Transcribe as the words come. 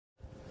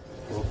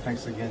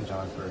Thanks again,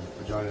 John, for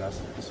joining us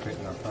and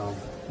participating in our film.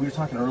 We were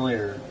talking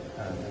earlier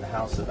in the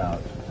house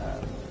about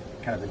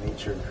kind of the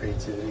nature of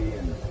creativity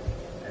and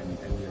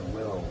your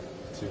will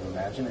to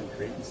imagine and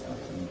create and stuff.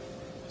 And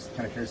just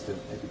kind of curious to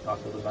maybe talk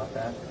a little about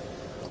that.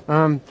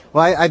 Well,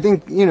 I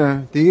think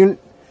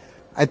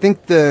I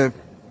think the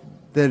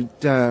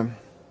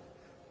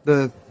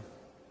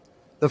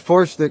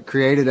force that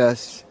created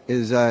us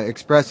is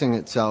expressing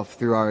itself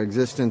through our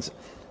existence.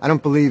 I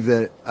don't believe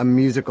that a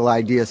musical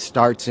idea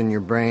starts in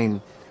your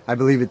brain. I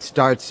believe it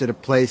starts at a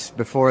place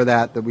before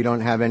that we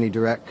don't have any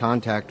direct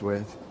contact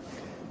with,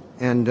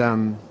 and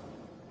I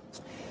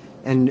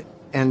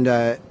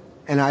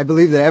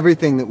believe that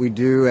everything that we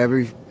do,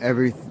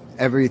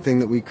 everything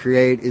that we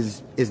create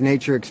is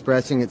nature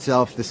expressing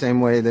itself the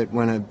same way that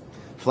when a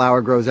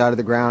flower grows out of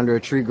the ground or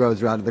a tree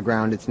grows out of the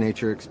ground, it's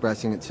nature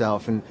expressing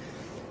itself. And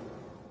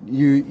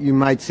you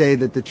might say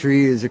that the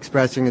tree is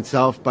expressing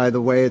itself by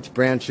the way its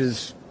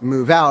branches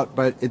move out,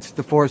 but it's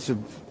the force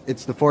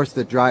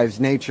that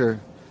drives nature.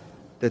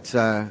 The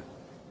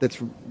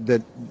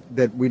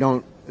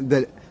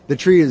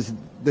tree is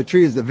the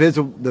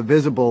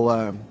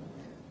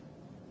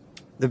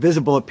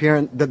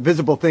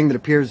visible thing that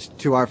appears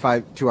to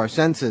our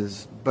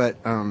senses, but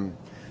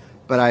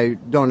I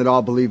don't at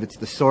all believe it's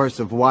the source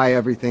of why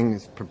everything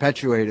is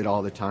perpetuated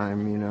all the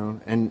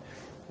time, And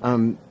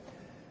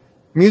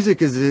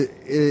music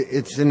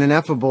it's an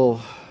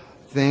ineffable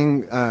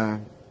thing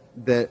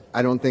that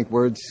I don't think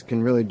words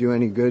can really do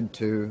any good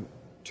to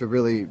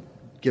really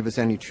give us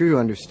any true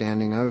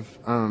understanding of.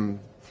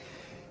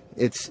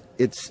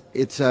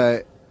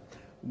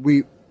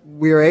 We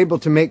are able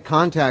to make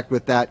contact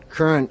with that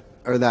current,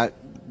 or that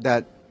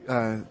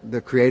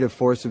the creative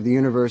force of the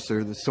universe,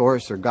 or the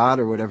source, or God,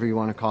 or whatever you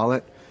want to call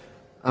it.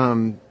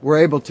 We're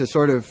able to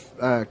sort of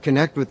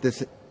connect with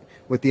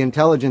the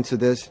intelligence of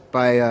this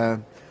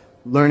by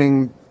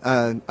learning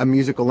a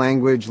musical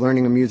language,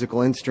 learning a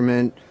musical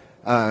instrument,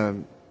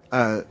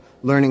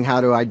 learning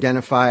how to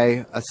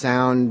identify a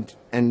sound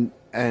and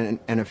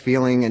a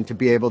feeling, and to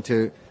be able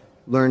to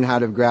learn how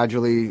to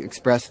gradually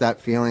express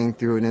that feeling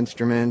through an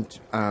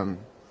instrument,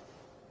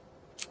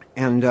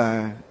 and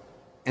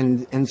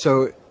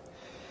so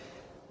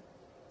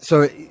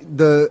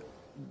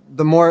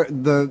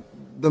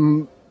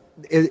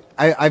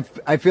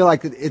I feel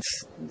like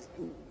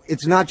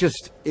it's not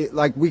just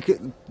like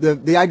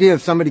the idea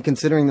of somebody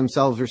considering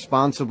themselves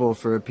responsible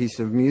for a piece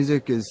of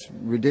music is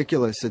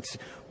ridiculous.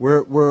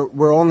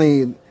 We're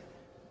only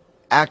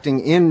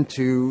acting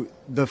into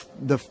the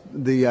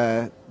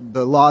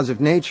laws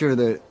of nature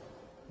that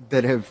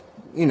have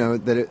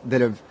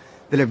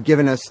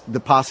given us the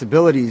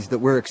possibilities that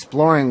we're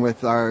exploring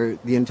with the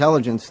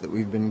intelligence that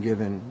we've been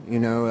given.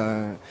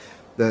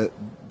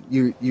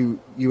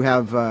 You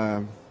have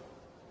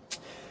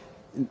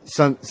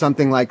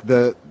something like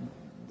the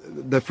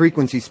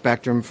frequency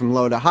spectrum from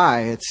low to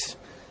high.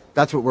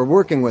 That's what we're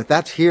working with.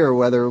 That's here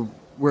whether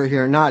we're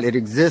here or not. It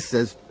exists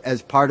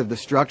as part of the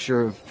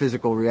structure of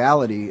physical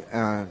reality,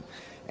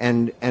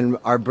 and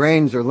our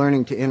brains are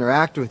learning to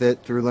interact with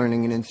it through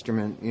learning an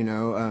instrument,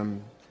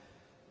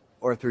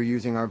 or through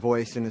using our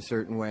voice in a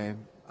certain way.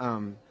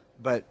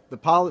 But the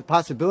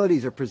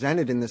possibilities are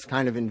presented in this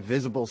kind of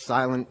invisible,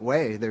 silent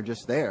way. They're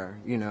just there,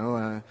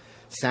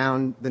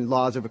 Sound, the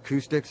laws of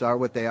acoustics are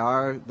what they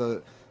are.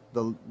 The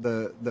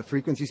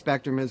frequency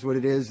spectrum is what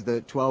it is.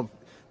 The 12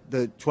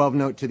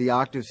 note to the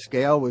octave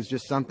scale was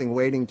just something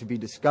waiting to be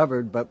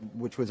discovered, but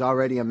which was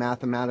already a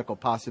mathematical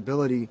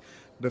possibility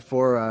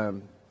before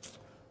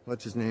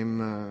what's his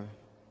name?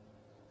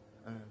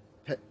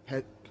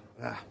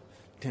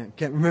 Can't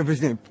remember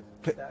his name.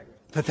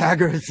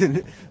 Pythagoras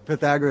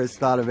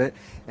thought of it,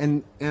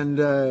 and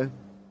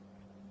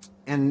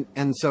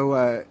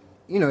so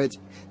it's.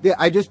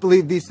 I just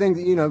believe these things.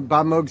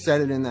 Bob Moog said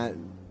it in that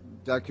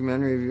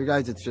documentary of your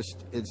guys. It's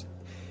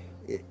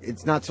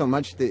not so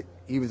much that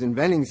he was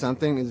inventing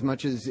something as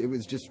much as it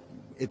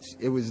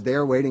was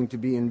there waiting to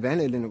be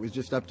invented, and it was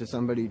just up to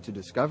somebody to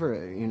discover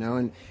it,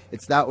 and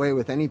it's that way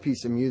with any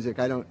piece of music.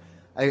 I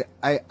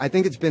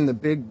think it's been the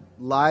big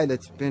lie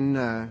that's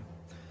been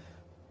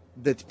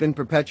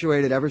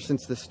perpetuated ever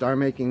since the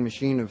star-making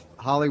machine of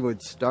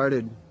Hollywood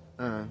started.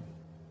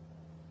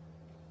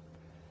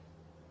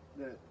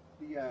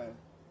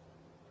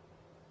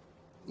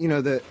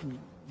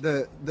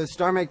 The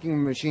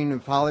star-making machine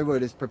of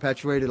Hollywood has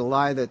perpetuated a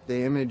lie that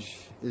the image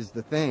is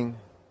the thing,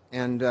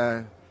 and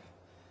that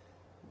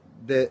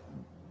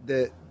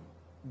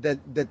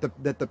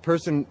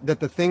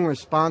the thing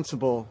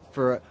responsible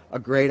for a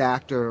great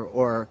actor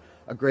or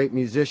a great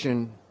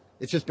musician,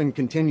 it's just been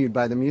continued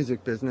by the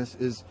music business,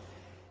 is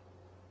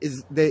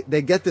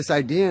they get this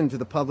idea into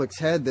the public's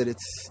head that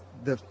it's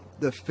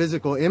the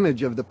physical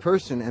image of the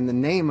person and the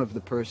name of the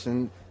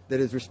person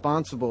that is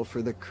responsible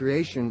for the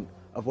creation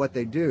of what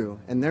they do,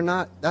 and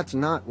that's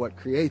not what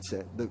creates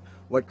it.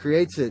 What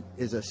creates it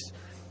is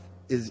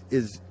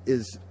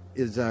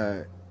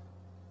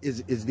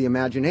the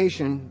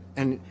imagination,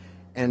 and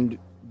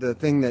the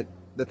thing that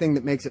the thing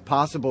that makes it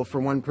possible for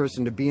one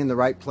person to be in the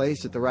right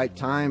place at the right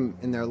time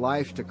in their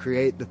life to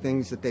create the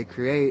things that they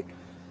create,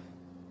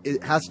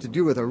 it has to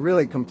do with a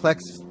really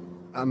complex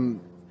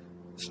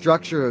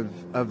structure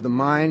of the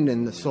mind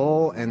and the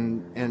soul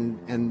and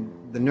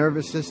the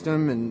nervous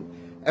system and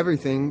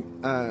everything,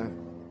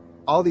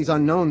 all these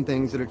unknown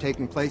things that are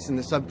taking place in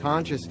the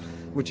subconscious,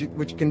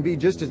 which can be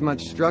just as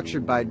much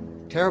structured by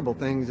terrible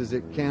things as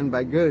it can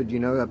by good. You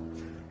know,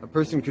 a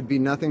person could be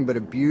nothing but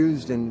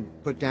abused and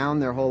put down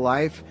their whole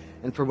life,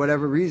 and for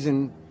whatever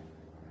reason,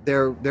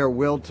 their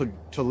will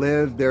to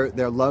live,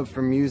 their love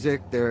for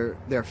music,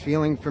 their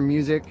feeling for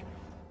music,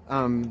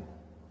 and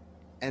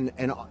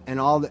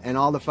all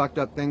the fucked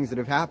up things that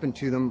have happened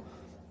to them,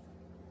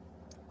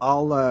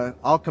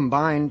 all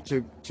combined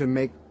to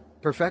make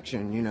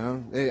perfection. You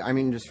know, I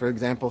mean, just for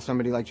example,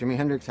 somebody like Jimi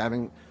Hendrix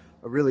having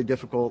a really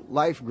difficult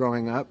life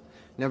growing up,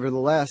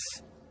 nevertheless,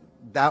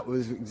 that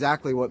was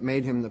exactly what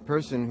made him the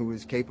person who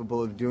was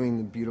capable of doing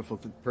the beautiful,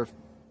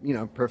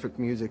 perfect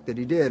music that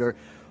he did.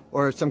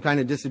 Or some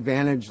kind of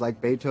disadvantage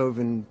like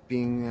Beethoven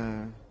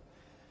being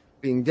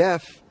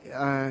deaf.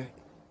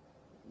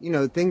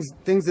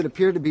 Things that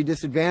appear to be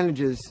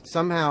disadvantages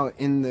somehow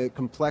in the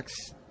complex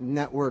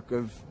network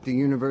of the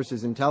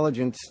universe's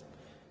intelligence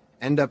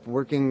end up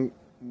working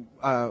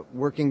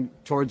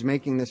towards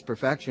making this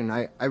perfection.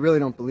 I really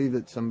don't believe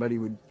that somebody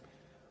would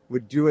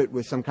do it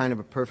with some kind of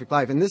a perfect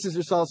life. And this is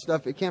just all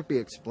stuff, it can't be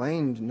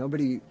explained.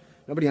 Nobody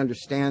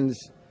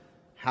understands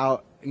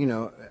how,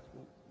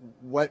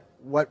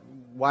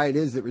 why it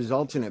is that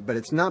results in it. But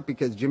it's not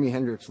because Jimi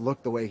Hendrix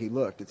looked the way he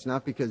looked. It's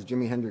not because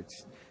Jimi Hendrix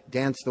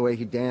danced the way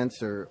he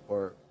danced,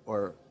 or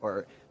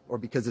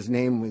because his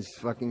name was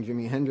fucking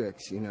Jimi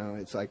Hendrix. You know,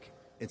 it's like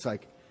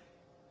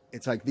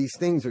these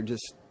things are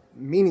just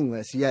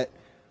meaningless. Yet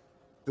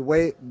the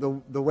way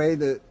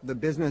the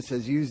business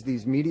has used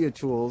these media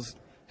tools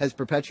has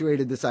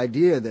perpetuated this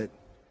idea that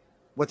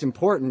what's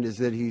important is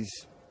that he's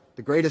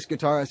the greatest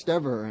guitarist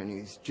ever, and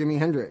he's Jimi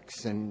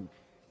Hendrix, and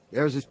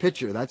there's his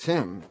picture, that's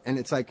him. And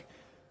it's like,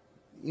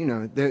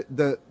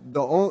 the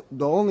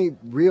only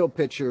real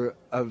picture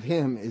of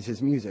him is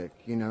his music.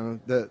 You know,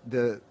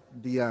 the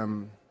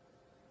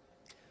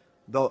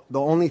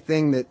only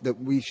thing that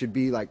we should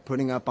be like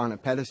putting up on a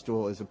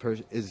pedestal is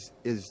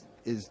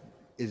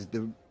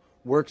the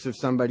works of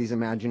somebody's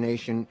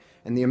imagination,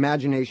 and the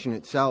imagination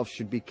itself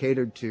should be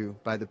catered to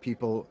by the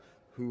people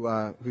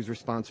whose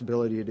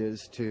responsibility it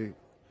is to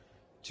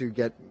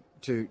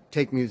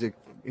take music,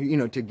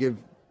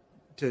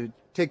 to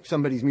take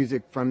somebody's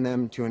music from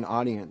them to an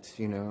audience.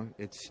 You know,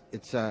 it's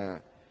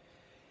the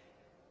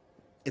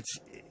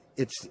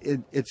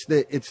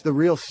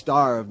real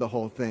star of the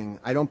whole thing.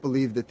 I don't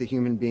believe that the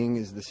human being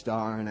is the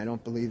star, and I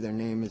don't believe their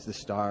name is the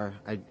star.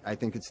 I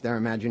think it's their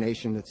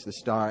imagination that's the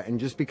star. And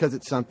just because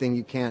it's something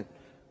you can't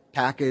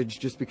package,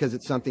 just because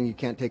it's something you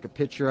can't take a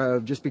picture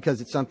of, just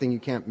because it's something you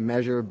can't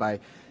measure by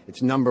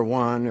it's number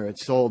one, or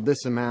it's sold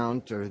this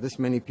amount, or this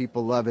many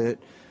people love it,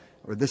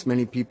 or this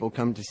many people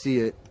come to see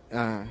it,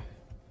 there's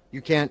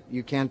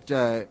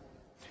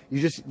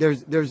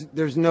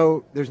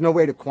no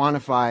way to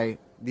quantify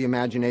the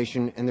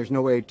imagination, and there's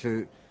no way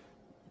to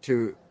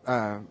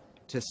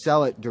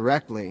sell it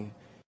directly.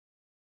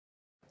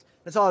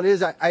 That's all it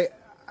is. I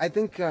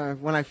think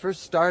when I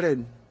first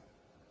started,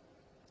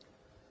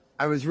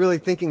 I was really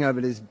thinking of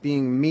it as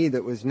being me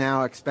that was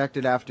now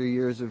expected after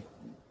years of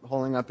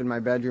holing up in my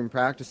bedroom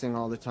practicing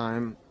all the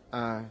time.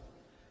 I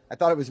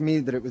thought it was me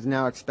that it was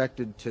now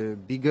expected to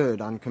be good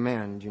on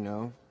command, you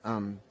know.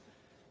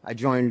 I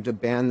joined a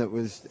band that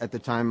was at the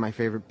time my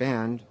favorite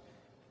band,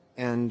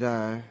 and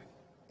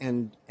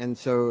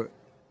so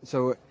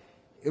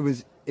it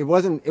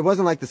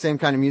wasn't like the same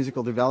kind of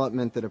musical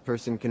development that a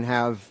person can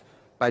have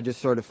by just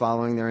sort of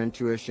following their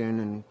intuition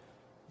and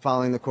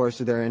following the course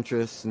of their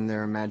interests and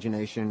their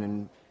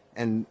imagination,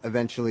 and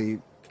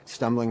eventually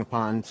stumbling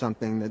upon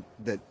something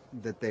that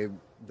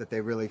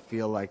they really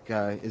feel like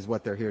is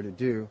what they're here to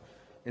do.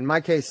 In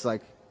my case,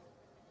 like,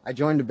 I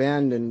joined a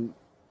band and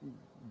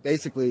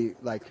basically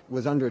like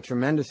was under a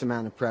tremendous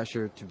amount of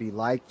pressure to be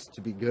liked, to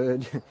be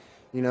good,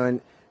 you know,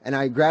 and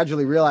I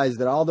gradually realized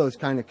that all those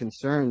kind of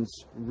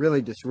concerns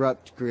really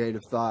disrupt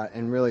creative thought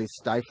and really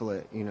stifle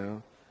it, you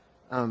know.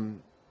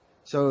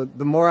 So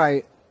the more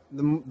I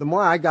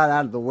got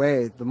out of the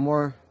way, the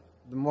more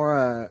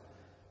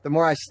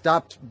I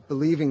stopped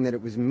believing that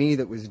it was me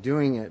that was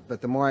doing it, but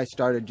the more I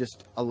started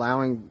just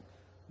allowing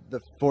the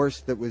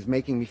force that was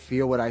making me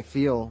feel what I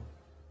feel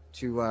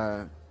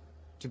to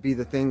be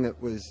the thing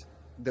that was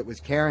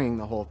carrying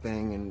the whole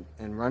thing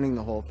and running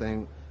the whole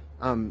thing.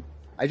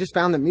 I just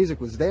found that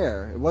music was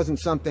there. It wasn't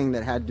something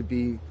that had to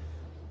be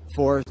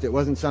forced. It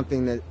wasn't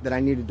something that I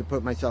needed to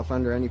put myself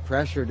under any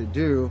pressure to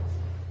do.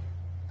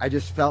 I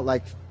just felt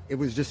like it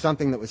was just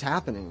something that was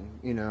happening,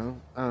 you know.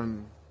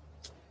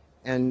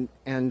 And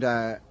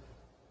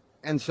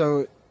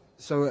so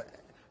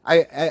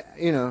I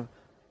you know,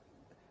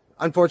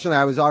 unfortunately,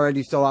 I was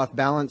already so off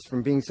balance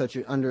from being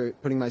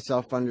putting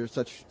myself under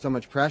so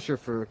much pressure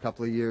for a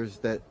couple of years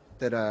that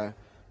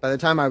by the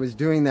time I was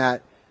doing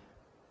that,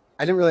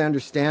 I didn't really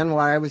understand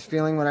why I was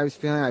feeling what I was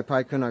feeling. I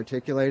probably couldn't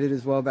articulate it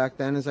as well back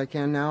then as I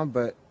can now.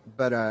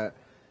 I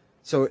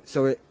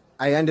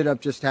ended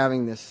up just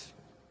having this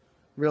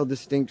real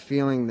distinct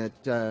feeling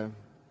that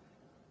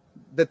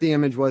that the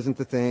image wasn't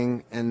the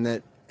thing, and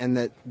that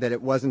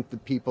it wasn't the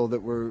people that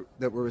were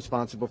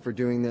responsible for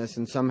doing this,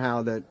 and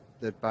somehow that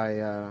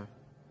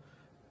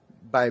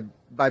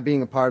by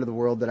being a part of the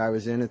world that I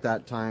was in at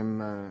that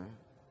time,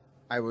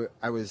 I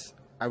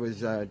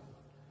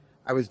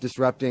was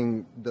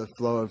disrupting the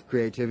flow of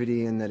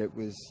creativity, and that it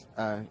was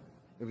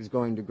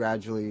going to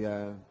gradually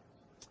I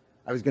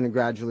was going to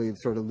gradually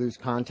sort of lose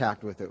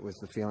contact with it, was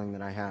the feeling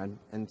that I had.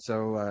 And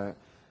so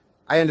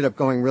I ended up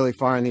going really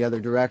far in the other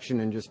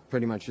direction, and just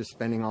pretty much just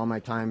spending all my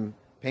time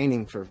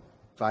painting for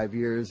 5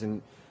 years,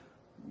 and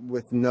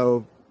with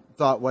no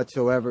thought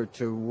whatsoever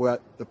to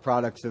what the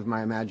products of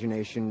my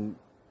imagination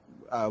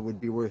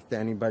would be worth to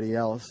anybody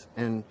else.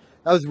 And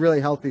that was a really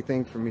healthy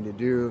thing for me to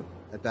do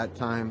at that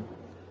time.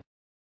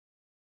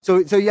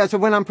 So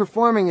when I'm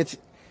performing, it's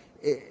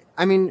a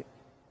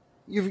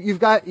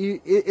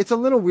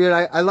little weird.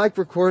 I like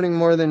recording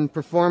more than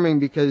performing,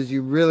 because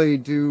you really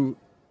do,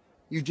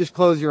 you just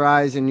close your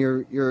eyes, and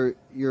you're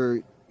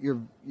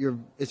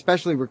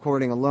especially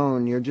recording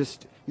alone,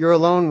 you're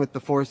alone with the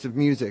force of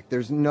music.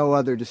 There's no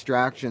other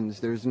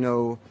distractions. There's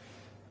no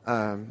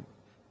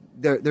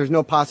there's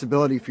no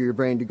possibility for your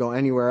brain to go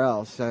anywhere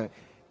else.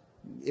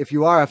 If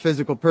you are a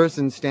physical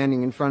person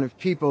standing in front of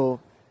people,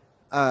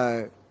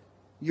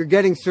 you're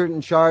getting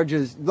certain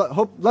charges.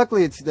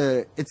 Luckily, it's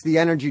the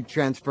energy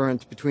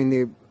transference between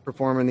the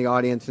performer and the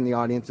audience and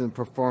the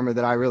performer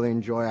that I really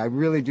enjoy. I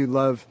really do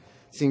love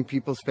seeing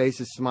people's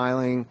faces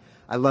smiling.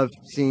 I love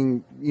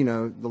seeing,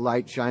 the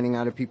light shining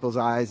out of people's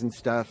eyes and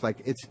stuff. Like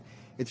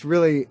it's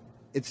really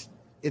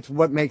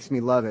what makes me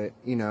love it.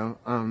 Are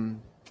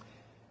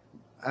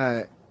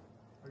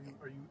you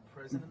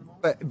present in the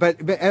moment?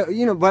 But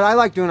what I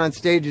like doing on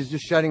stage is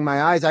just shutting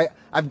my eyes.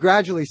 I've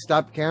gradually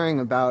stopped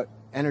caring about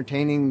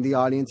entertaining the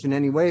audience in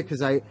any way,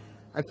 because I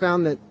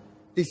found that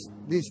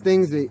these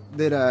things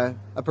that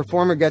a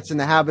performer gets in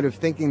the habit of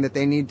thinking that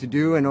they need to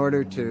do in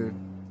order to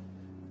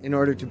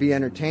be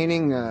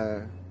entertaining,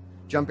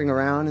 jumping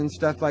around and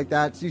stuff like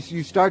that. So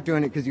you start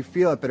doing it because you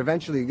feel it, but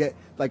eventually you get,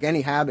 like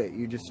any habit,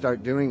 you just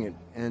start doing it.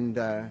 And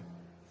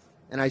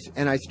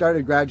I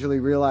started gradually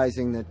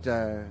realizing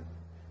that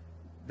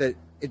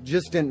it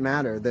just didn't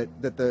matter,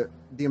 that the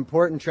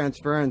important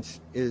transference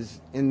is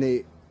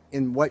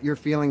in what you're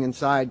feeling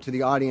inside to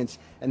the audience,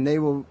 and they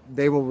will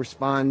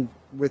respond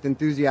with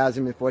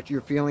enthusiasm if what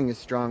you're feeling is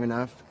strong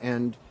enough,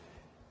 and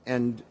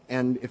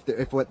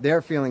if what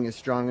they're feeling is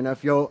strong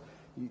enough,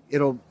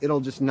 it'll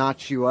just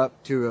notch you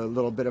up to a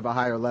little bit of a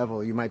higher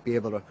level. You might be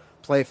able to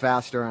play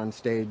faster on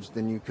stage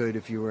than you could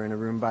if you were in a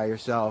room by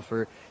yourself,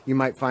 or you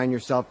might find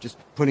yourself just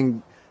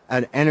putting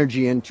an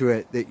energy into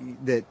it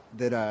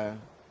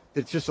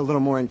that's just a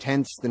little more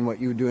intense than what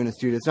you would do in a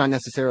studio. It's not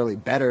necessarily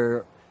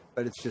better,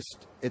 but it's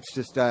just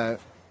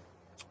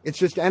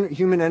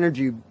human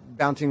energy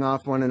bouncing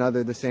off one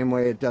another the same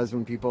way it does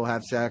when people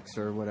have sex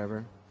or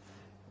whatever.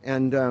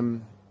 And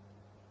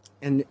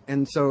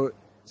so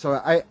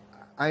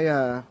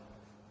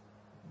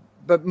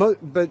but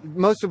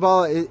most of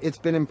all, it's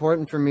been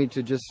important for me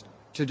to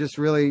just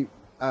really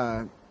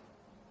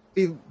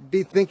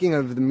be thinking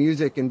of the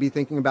music, and be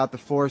thinking about the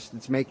force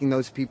that's making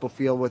those people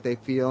feel what they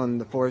feel,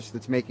 and the force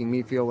that's making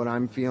me feel what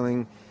I'm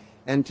feeling,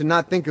 and to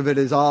not think of it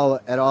as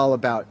at all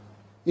about,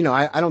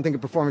 I don't think a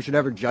performer should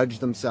ever judge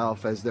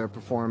themselves as they're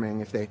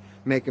performing if they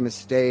make a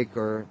mistake,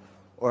 or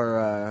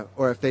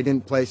if they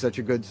didn't play such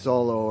a good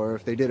solo, or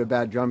if they did a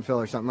bad drum fill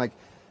or something. Like,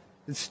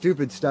 it's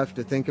stupid stuff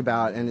to think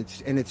about, and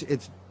it's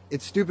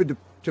stupid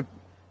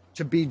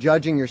to be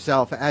judging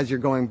yourself as you're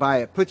going by.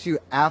 It puts you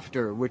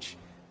after, which,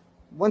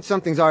 once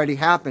something's already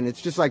happened,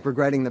 it's just like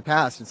regretting the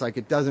past. It's like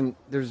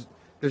there's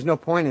no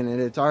point in it.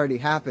 It's already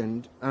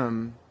happened.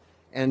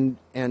 And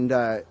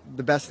the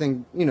best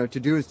thing, to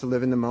do is to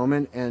live in the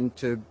moment, and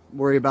to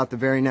worry about the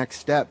very next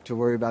step, to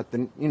worry about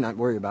not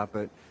worry about,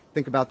 but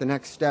think about the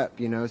next step,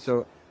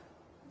 So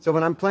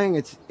when I'm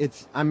playing,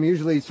 I'm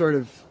usually sort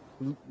of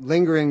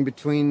lingering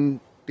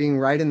between being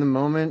right in the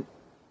moment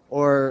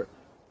or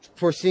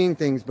foreseeing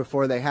things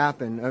before they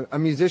happen. A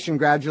musician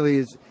gradually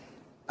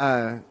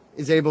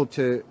is able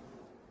to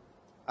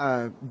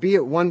be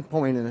at one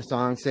point in a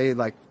song, say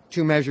like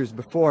 2 measures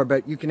before,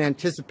 but you can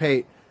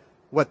anticipate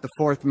what the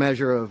 4th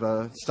measure of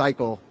a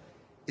cycle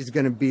is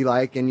going to be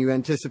like, and you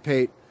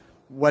anticipate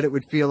what it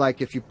would feel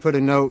like if you put a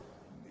note,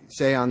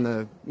 say on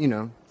the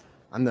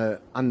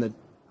 10th,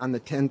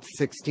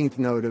 16th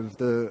note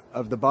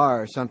of the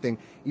bar or something.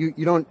 You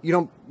don't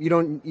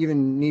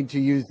even need to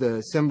use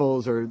the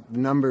symbols or the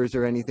numbers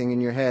or anything in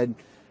your head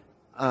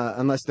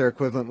unless they're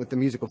equivalent with the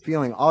musical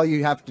feeling. All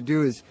you have to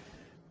do is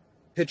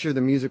picture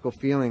the musical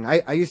feeling.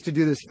 I used to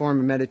do this form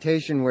of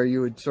meditation where you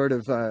would sort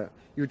of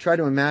you would try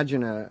to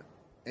imagine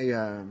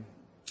you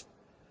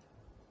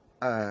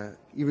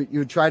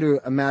would try to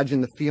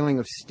imagine the feeling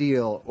of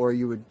steel, or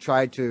you would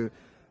try to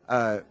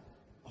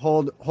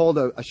hold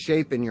a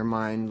shape in your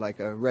mind, like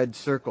a red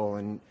circle,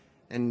 and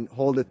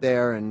hold it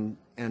there and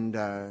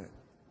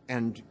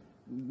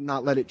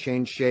not let it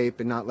change shape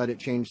and not let it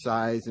change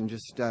size, and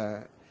just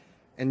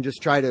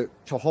try to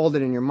hold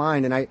it in your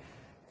mind.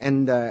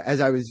 And as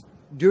I was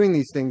doing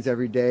these things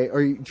every day,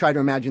 or you try to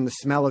imagine the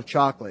smell of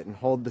chocolate and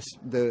hold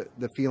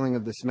the feeling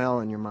of the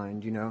smell in your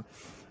mind, you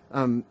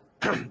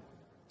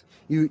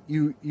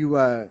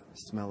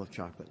smell of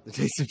chocolate, the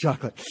taste of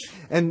chocolate,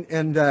 and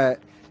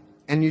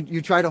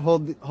you try to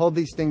hold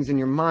these things in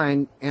your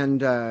mind,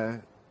 and I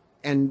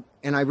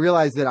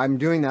realize that I'm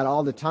doing that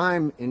all the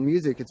time in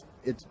music.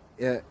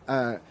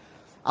 I'll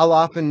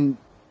often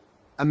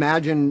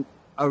imagine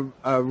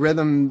a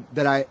rhythm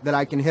that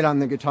I can hit on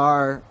the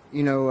guitar,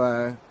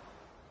 and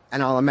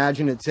I'll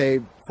imagine it,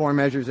 say, 4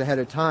 measures ahead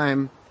of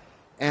time,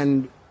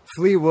 and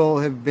Flea will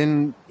have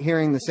been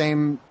hearing the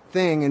same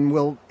thing and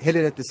will hit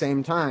it at the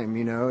same time.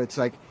 It's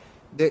like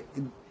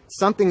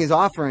something is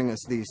offering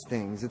us these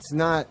things. It's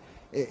not.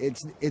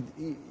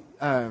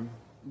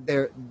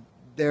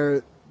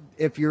 They're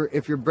if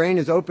your brain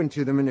is open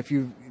to them, and if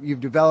you've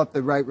developed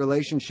the right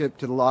relationship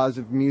to the laws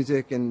of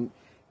music and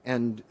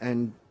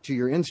to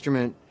your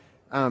instrument,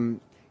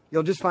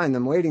 you'll just find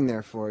them waiting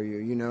there for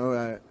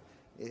you.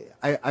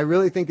 I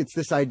really think it's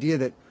this idea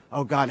that,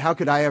 oh God, how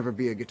could I ever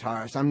be a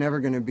guitarist? I'm never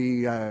going to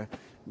be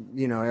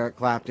Eric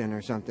Clapton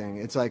or something.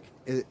 It's like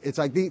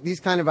these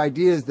kind of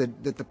ideas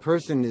that the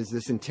person is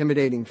this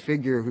intimidating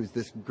figure who's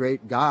this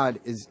great God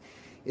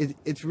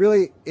it's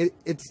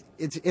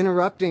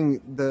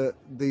interrupting the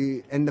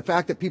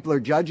fact that people are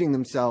judging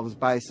themselves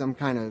by some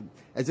kind of,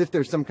 as if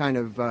there's some kind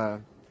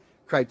of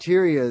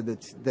criteria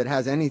that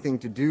has anything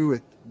to do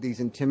with these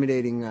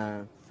intimidating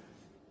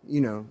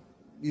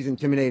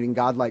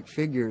godlike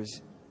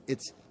figures.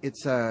 That's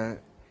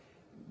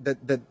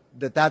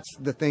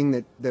the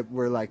thing that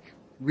we're like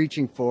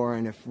reaching for,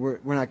 and if we're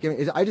not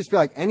giving, I just feel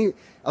like a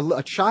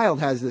child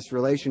has this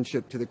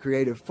relationship to the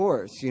creative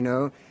force.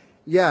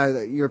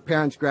 Yeah, your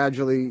parents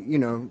gradually,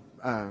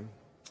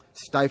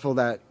 stifle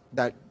that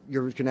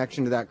your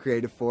connection to that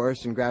creative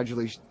force and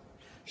gradually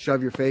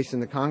shove your face in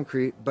the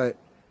concrete.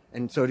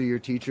 And so do your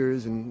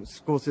teachers and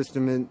school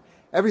system, and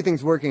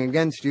everything's working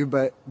against you.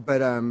 But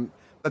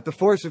the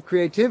force of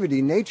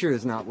creativity, nature,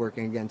 is not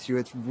working against you.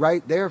 It's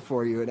right there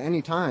for you at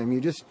any time.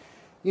 You just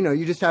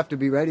have to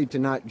be ready to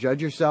not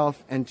judge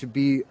yourself and to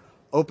be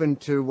open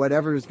to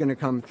whatever is going to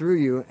come through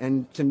you,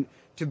 and to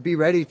be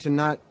ready to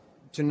not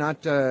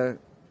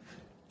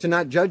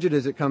judge it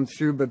as it comes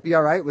through, but be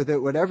all right with it,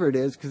 whatever it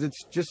is, because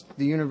it's just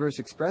the universe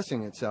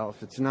expressing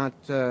itself. It's not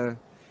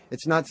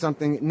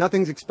something.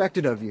 Nothing's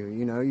expected of you.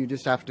 You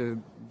just have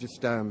to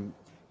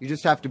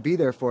be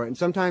there for it. And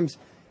sometimes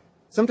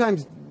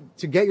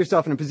to get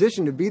yourself in a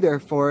position to be there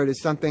for it is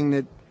something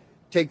that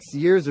takes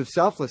years of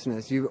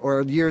selflessness,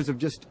 or years of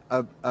just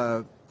a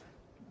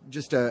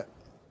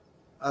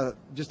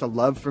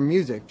love for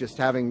music, just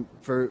having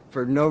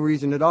for no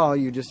reason at all.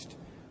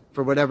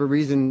 For whatever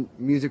reason,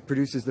 music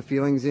produces the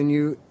feelings in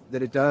you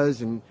that it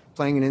does, and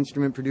playing an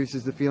instrument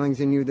produces the feelings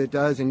in you that it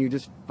does, and you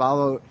just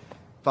follow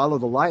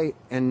the light.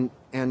 And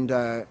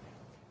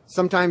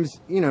sometimes,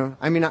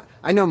 I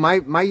know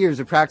my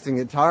years of practicing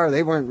guitar,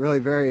 they weren't really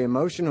very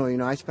emotional.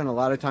 I spent a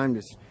lot of time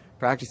just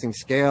practicing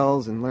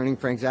scales and learning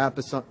Frank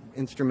Zappa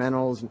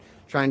instrumentals and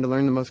trying to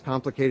learn the most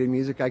complicated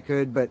music I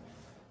could. But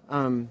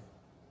it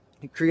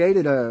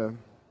created the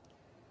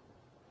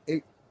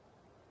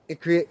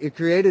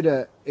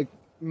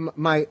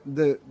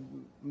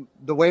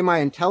way my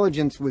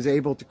intelligence was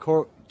able to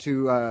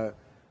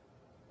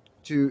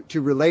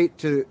relate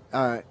to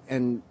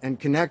and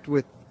connect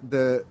with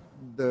the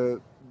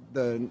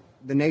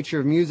nature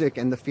of music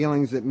and the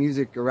feelings that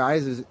music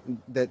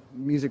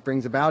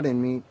brings about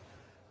in me,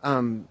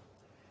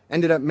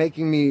 ended up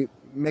making me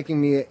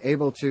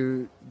able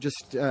to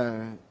just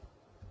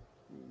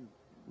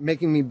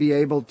making me be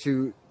able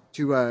to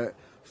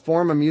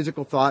form a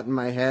musical thought in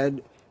my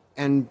head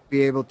and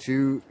be able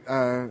to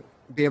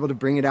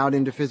bring it out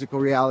into physical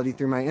reality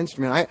through my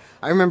instrument.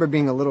 I remember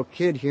being a little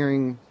kid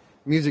hearing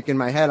music in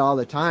my head all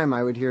the time.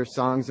 I would hear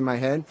songs in my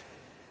head.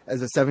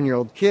 As a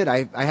 7-year-old kid,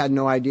 I had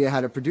no idea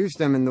how to produce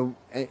them and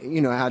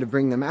how to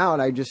bring them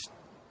out. I just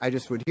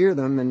would hear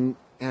them, and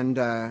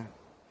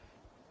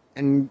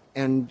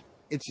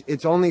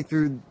it's only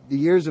through the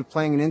years of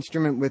playing an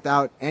instrument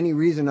without any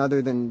reason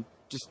other than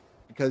just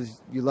because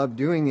you love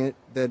doing it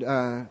that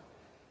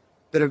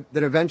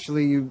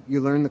eventually you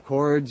learn the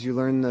chords, you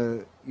learn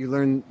the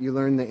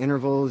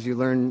intervals, you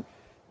learn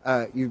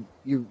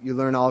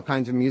all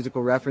kinds of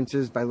musical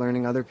references by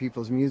learning other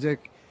people's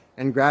music,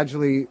 and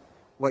gradually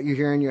what you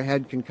hear in your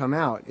head can come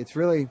out. It's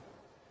really,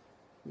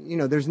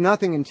 there's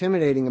nothing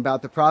intimidating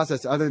about the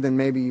process other than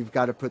maybe you've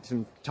got to put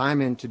some time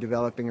into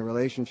developing a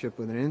relationship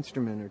with an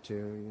instrument or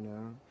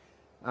two.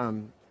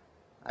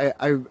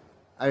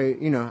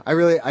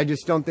 I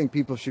just don't think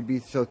people should be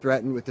so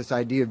threatened with this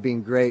idea of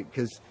being great,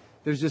 because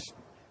there's just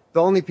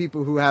the only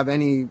people who have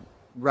any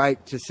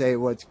right to say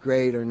what's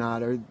great or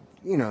not are,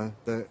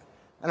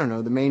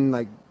 the main,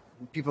 like,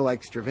 people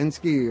like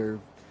Stravinsky or,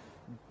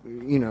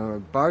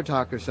 or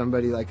Bartok or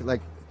somebody like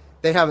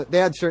they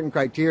had certain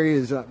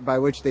criteria by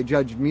which they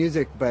judged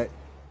music, but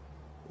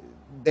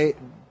they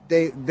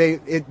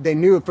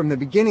knew from the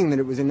beginning that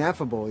it was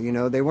ineffable. You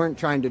know, they weren't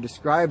trying to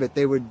describe it.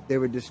 They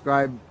would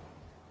describe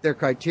their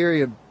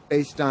criteria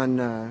based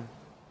on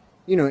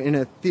you know, in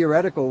a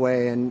theoretical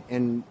way,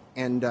 and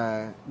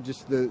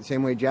just the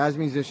same way jazz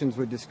musicians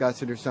would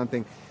discuss it or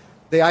something.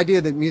 The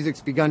idea that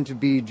music's begun to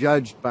be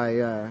judged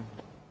by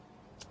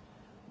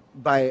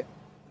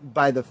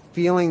the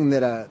feeling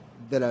that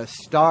a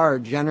star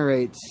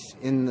generates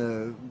in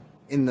the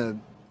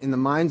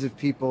minds of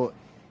people,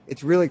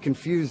 it's really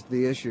confused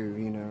the issue,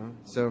 you know.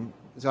 So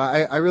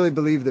I really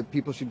believe that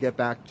people should get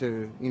back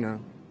to, you know,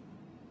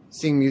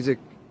 seeing music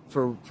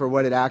for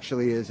what it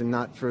actually is, and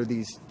not for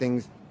these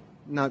things,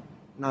 not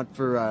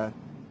for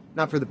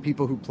the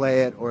people who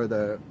play it or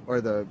the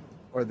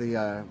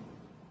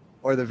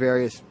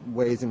various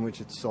ways in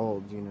which it's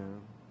sold, you know.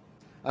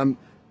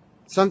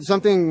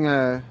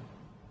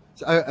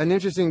 An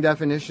interesting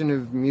definition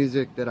of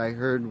music that I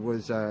heard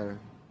was that,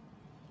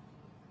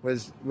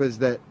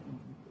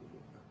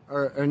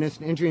 or an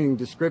interesting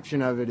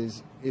description of it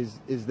is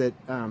that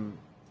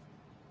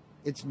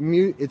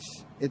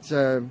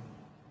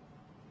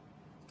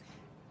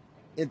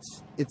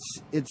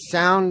it's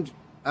sound.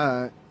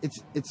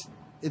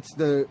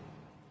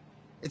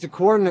 It's a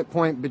coordinate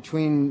point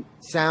between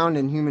sound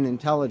and human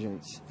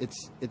intelligence.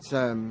 It's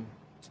the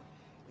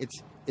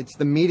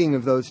meeting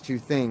of those two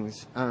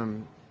things.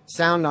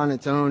 Sound on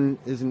its own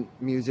isn't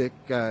music,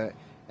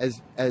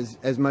 as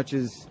much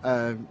as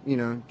you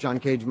know, John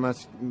Cage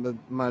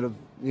might have,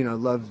 you know,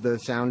 loved the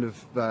sound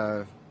of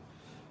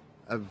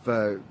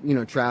you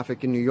know,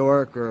 traffic in New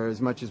York, or as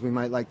much as we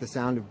might like the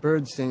sound of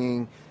birds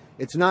singing.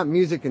 It's not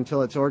music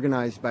until it's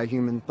organized by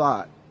human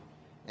thought,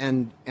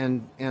 and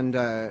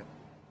the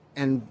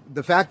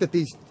fact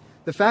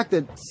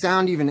that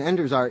sound even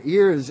enters our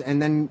ears and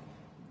then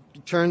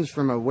turns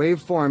from a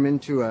waveform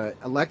into an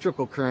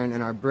electrical current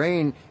in our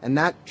brain, and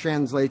that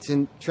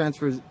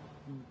transfers,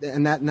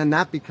 and then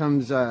that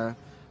becomes a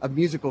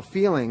musical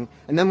feeling.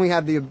 And then we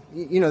have the,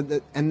 you know,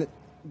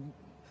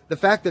 the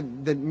fact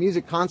that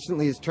music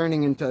constantly is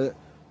turning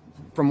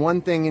from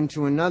one thing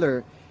into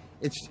another.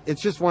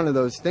 It's just one of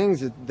those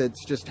things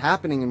that's just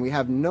happening, and we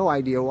have no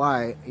idea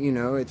why. You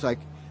know, it's like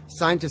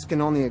scientists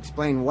can only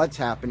explain what's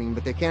happening,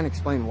 but they can't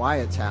explain why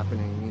it's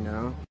happening, you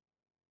know.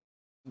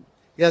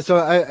 Yeah, so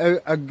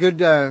a good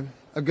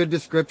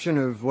description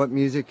of what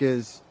music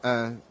is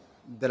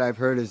that I've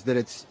heard is that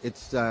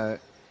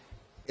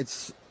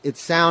it's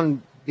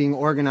sound being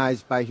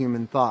organized by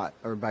human thought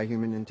or by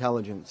human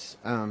intelligence.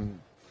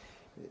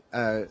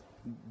 The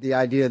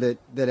idea that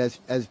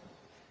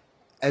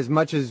as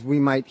much as we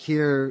might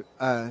hear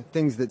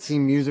things that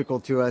seem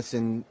musical to us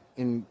in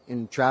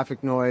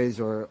traffic noise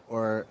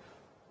or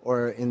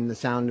in the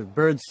sound of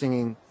birds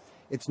singing,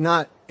 it's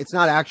not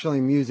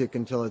actually music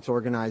until it's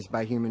organized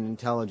by human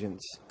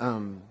intelligence.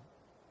 And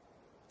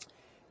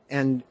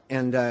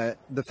the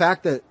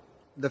fact that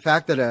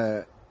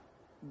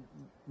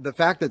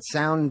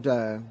sound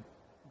a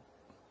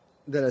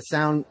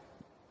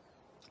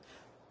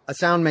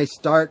sound may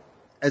start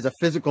as a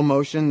physical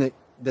motion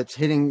that's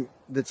hitting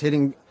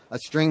a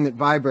string that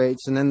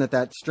vibrates, and then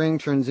that string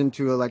turns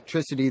into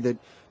electricity that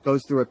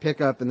goes through a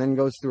pickup and then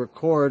goes through a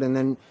chord and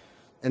then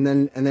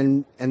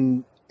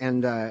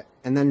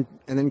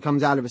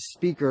comes out of a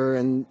speaker,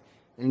 and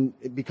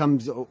it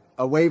becomes a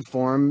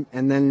waveform,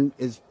 and then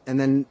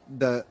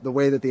the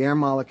way that the air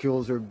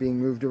molecules are being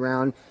moved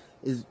around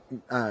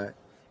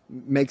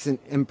makes an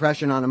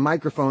impression on a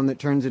microphone that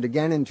turns it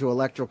again into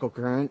electrical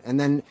current, and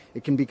then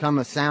it can become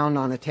a sound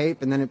on a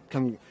tape, and then it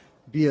can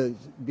be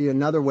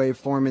another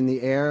waveform in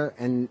the air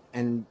and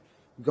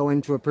go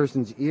into a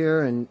person's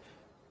ear and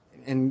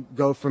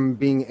go from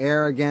being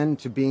air again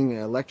to being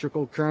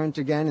electrical current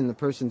again in the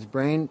person's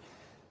brain.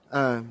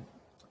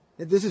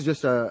 This is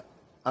just a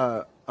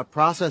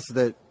process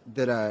that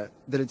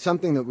it's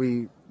something that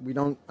we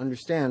don't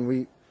understand.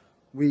 We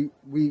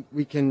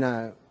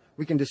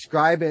can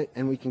describe it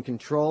and we can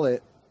control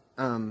it,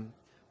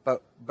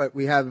 but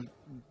we have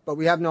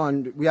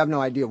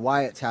no idea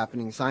why it's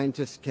happening.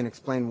 Scientists can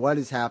explain what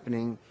is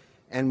happening,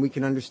 and we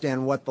can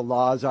understand what the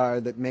laws are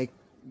that make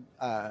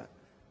that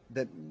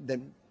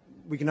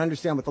we can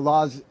understand what the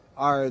laws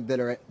are that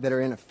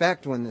are in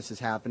effect when this is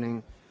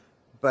happening,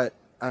 but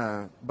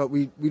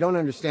we don't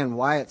understand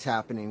why it's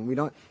happening. We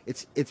don't.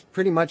 It's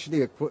pretty much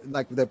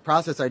like the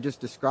process I just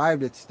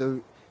described. It's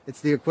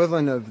the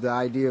equivalent of the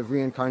idea of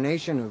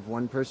reincarnation, of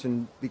one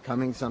person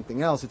becoming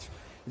something else.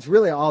 It's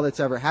really all that's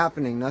ever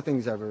happening.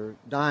 Nothing's ever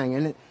dying.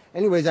 And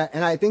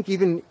I think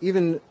even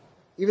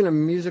a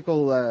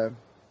musical,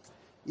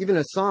 even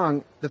a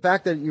song, the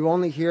fact that you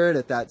only hear it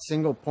at that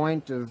single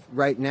point of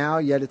right now,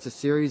 yet it's a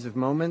series of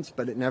moments,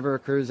 but it never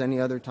occurs any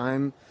other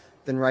time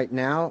than right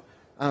now.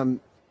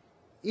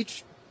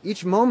 Each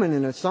moment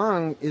in a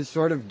song is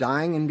sort of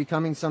dying and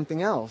becoming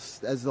something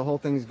else as the whole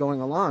thing's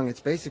going along. It's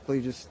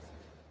basically just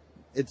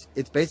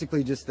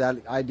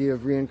that idea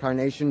of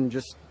reincarnation,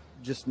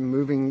 just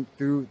moving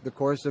through the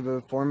course of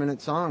a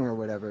 4-minute song or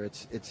whatever.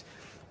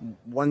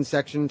 one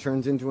section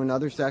turns into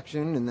another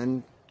section and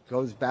then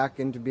goes back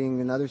into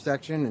being another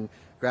section and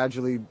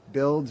gradually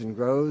builds and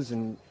grows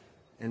and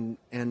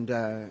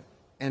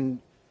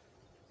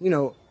you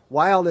know,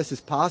 why all this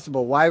is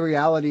possible, why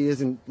reality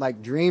isn't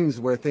like dreams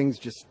where things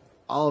just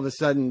all of a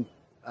sudden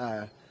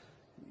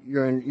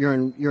you're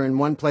in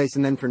one place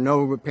and then for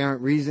no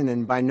apparent reason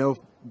and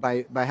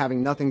by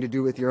having nothing to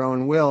do with your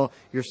own will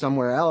you're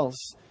somewhere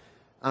else.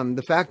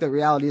 The fact that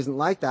reality isn't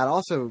like that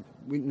also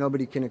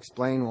nobody can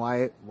explain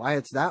why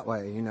it's that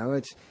way. You know,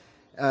 it's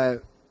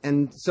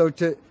and so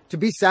to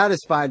be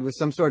satisfied with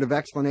some sort of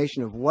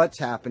explanation of what's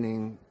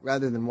happening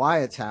rather than why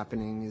it's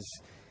happening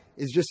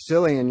is just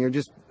silly. And you're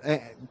just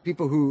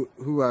people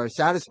who are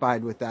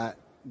satisfied with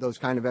those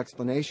kind of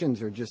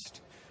explanations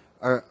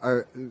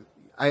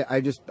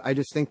I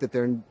just think that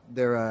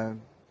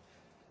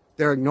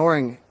they're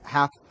ignoring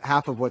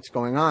half of what's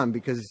going on,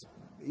 because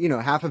you know,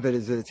 half of it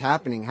is that it's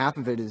happening, half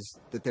of it is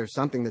that there's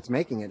something that's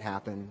making it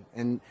happen.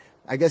 And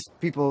I guess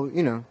people,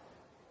 you know,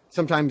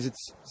 sometimes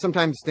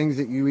things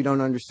that we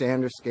don't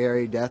understand are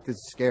scary. Death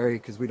is scary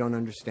because we don't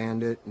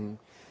understand it. And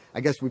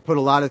I guess we put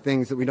a lot of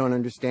things that we don't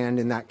understand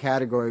in that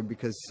category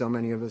because so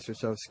many of us are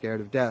so scared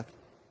of death.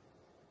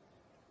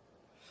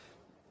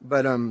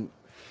 But you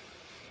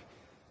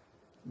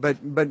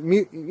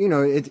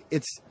know, it's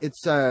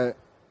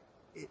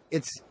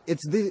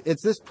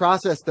this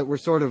process that we're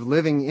sort of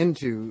living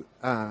into,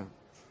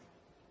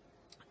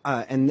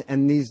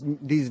 and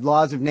these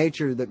laws of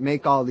nature that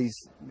make all the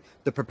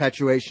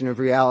perpetuation of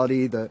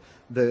reality, the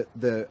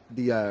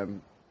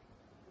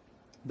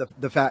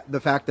fact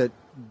that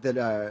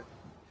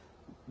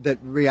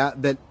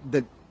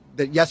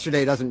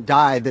yesterday doesn't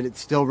die, that it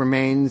still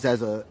remains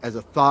as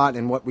a thought,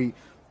 and what we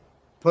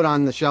put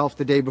on the shelf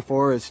the day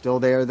before is still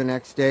there the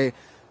next day.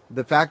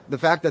 The fact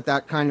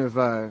that kind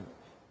of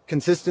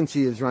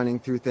consistency is running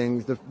through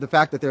things, the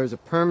fact that there is a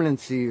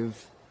permanency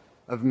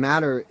of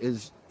matter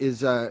is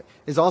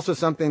also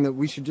something that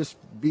we should just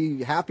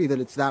be happy that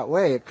it's that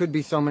way. It could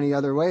be so many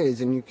other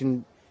ways, and you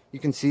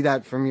can see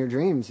that from your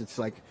dreams. It's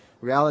like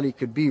reality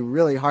could be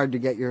really hard to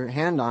get your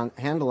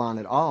handle on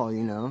at all,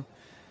 you know.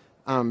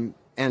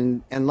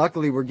 And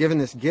luckily we're given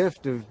this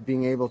gift of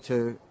being able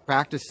to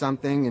practice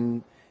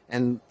something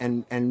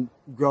and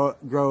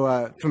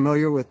grow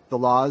familiar with the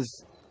laws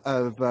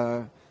of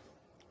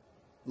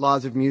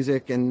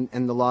music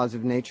and the laws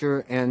of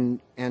nature,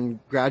 and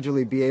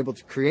gradually be able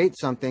to create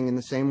something in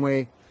the same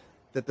way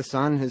that the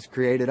sun has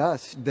created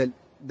us. That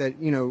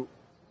you know,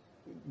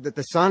 that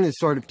the sun is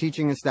sort of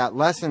teaching us that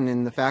lesson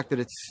in the fact that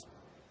it's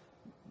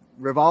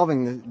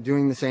revolving,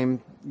 doing the same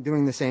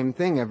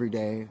thing every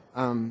day.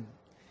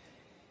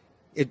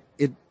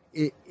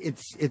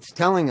 It's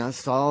telling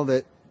us all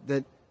that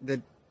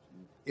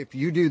if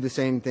you do the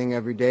same thing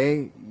every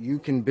day, you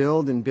can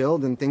build and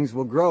build, and things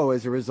will grow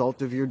as a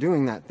result of your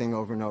doing that thing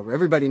over and over.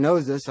 Everybody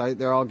knows this.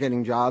 They're all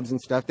getting jobs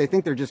and stuff. They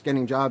think they're just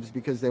getting jobs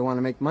because they want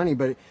to make money,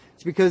 but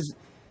it's because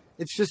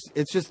it's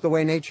just the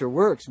way nature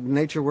works.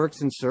 Nature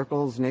works in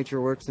circles. Nature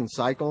works in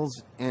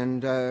cycles,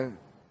 and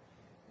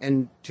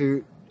if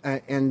you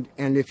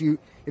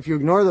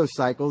ignore those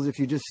cycles, if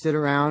you just sit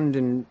around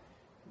and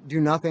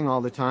do nothing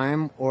all the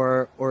time,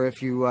 or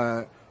if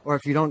you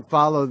don't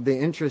follow the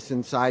interests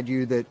inside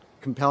you that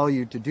compel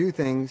you to do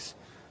things,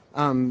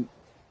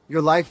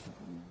 your life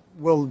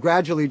will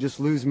gradually just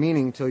lose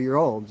meaning till you're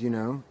old, you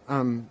know.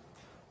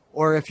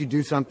 Or if you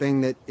do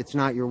something that it's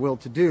not your will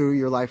to do,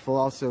 your life will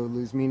also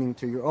lose meaning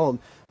till you're old.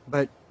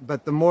 But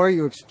the more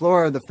you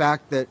explore the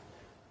fact that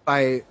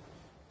by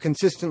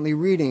consistently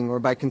reading, or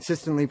by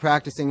consistently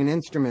practicing an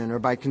instrument, or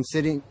by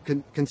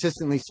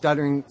consistently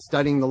studying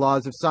the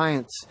laws of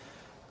science,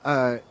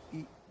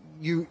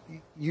 you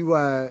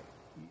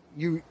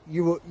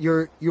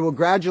will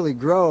gradually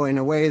grow in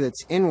a way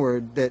that's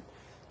inward, that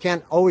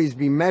can't always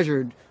be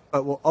measured,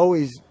 but will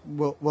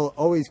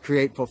always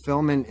create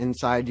fulfillment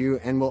inside you,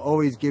 and will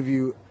always give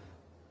you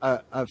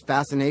a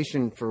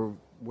fascination for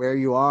where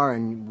you are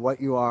and what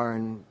you are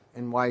and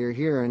why you're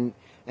here. And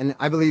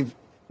I believe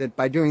that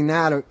by doing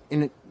that,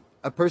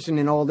 a person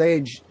in old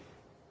age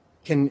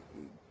it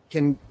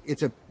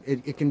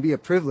can be a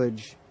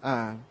privilege.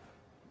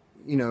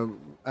 You know,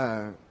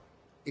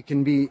 it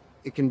can be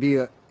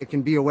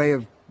a way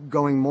of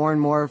going more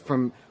and more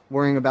from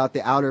worrying about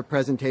the outer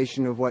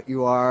presentation of what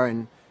you are,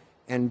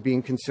 and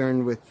being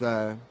concerned with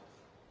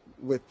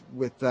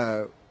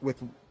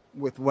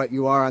what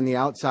you are on the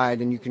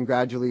outside, and you can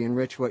gradually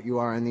enrich what you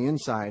are on the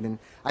inside. And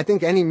I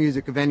think any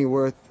music of any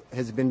worth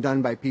has been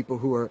done by people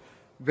who are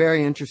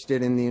very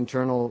interested in the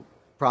internal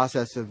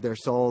process of their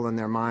soul and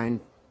their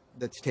mind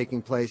that's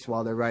taking place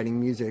while they're writing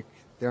music,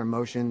 their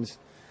emotions.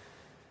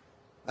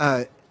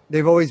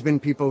 They've always been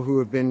people who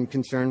have been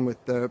concerned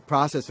with the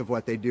process of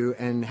what they do,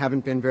 and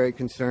haven't been very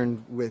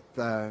concerned with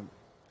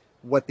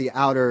what the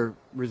outer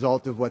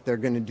result of what they're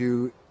going to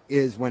do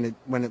is when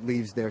it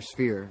leaves their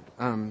sphere.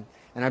 And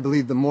I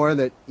believe the more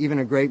that even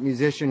a great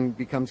musician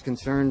becomes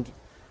concerned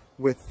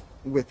with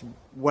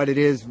what it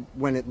is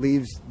when it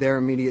leaves their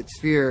immediate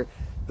sphere,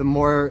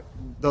 the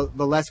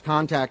less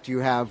contact you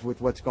have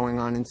with what's going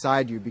on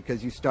inside you,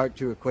 because you start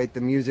to equate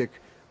the music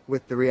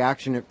with the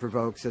reaction it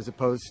provokes, as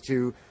opposed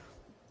to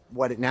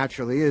what it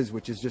naturally is,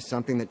 which is just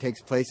something that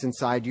takes place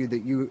inside you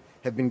that you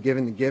have been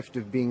given the gift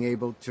of being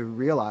able to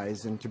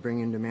realize and to bring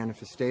into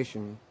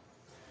manifestation.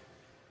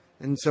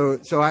 And so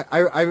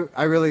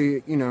I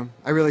really,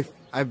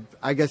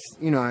 I guess,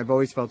 I've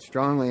always felt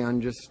strongly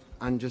on just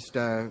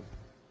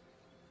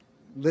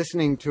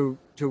listening to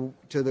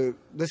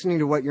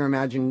what your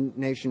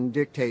imagination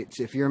dictates.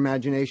 If your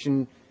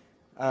imagination,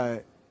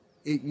 I'm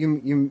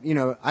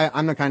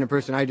the kind of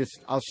person,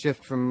 I'll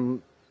shift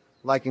from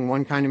liking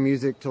one kind of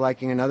music to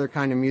liking another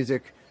kind of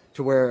music,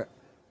 to where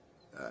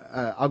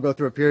I'll go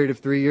through a period of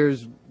 3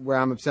 years where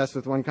I'm obsessed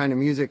with one kind of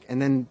music, and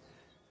then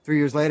 3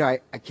 years later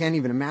I can't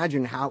even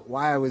imagine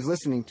why I was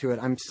listening to it.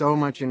 I'm so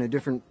much in a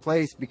different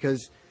place,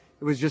 because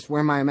it was just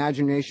where my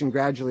imagination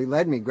gradually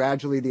led me.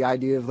 Gradually the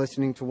idea of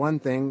listening to one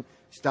thing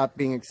stopped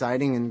being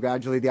exciting, and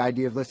gradually the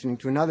idea of listening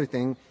to another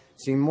thing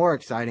seemed more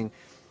exciting.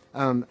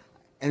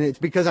 And it's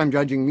because I'm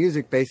judging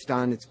music based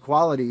on its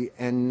quality,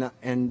 and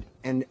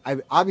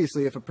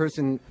obviously if a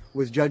person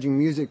was judging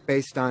music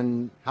based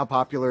on how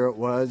popular it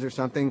was or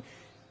something,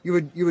 you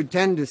would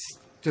tend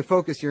to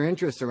focus your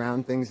interests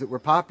around things that were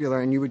popular,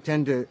 and you would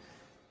tend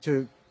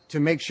to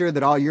make sure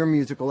that all your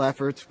musical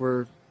efforts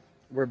were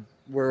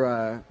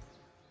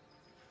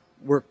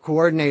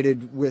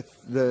coordinated with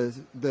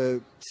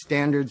the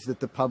standards that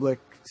the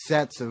public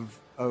sets of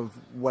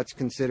what's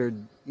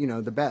considered,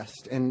 the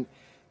best. And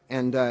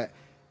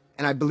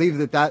I believe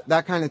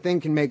that kind of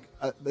thing can make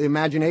the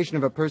imagination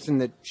of a person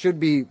that should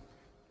be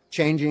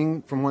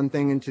changing from one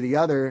thing into the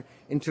other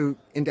into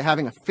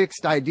having a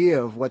fixed idea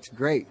of what's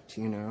great,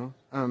 and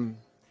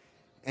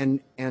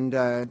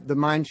the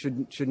mind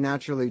should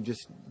naturally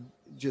just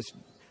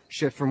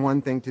shift from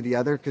one thing to the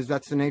other, because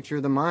that's the nature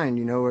of the mind.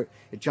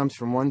 It jumps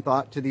from one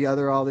thought to the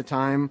other all the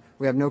time.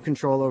 We have no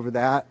control over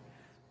that,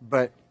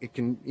 but it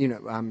can.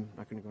 I'm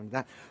not going to go into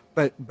that,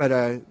 but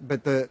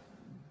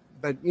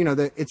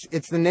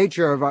it's the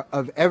nature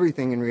of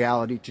everything in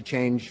reality to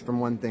change from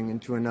one thing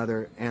into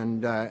another,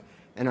 and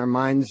our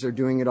minds are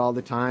doing it all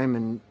the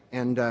time,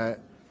 and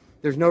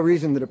there's no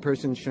reason that a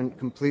person shouldn't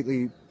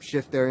completely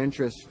shift their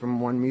interest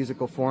from one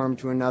musical form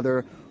to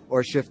another,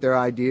 or shift their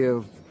idea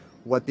of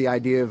what the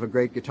idea of a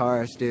great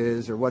guitarist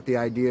is, or what the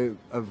idea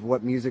of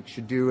what music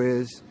should do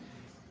is.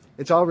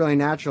 It's all really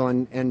natural,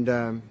 and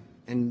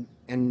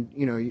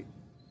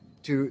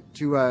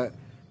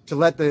to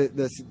let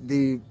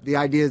the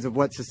ideas of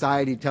what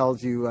society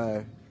tells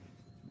you,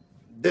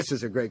 this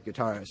is a great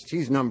guitarist,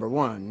 he's number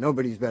one,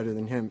 nobody's better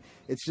than him.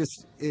 It's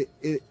just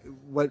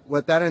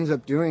what that ends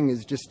up doing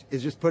is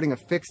just putting a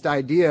fixed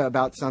idea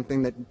about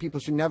something that people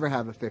should never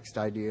have a fixed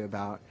idea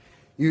about.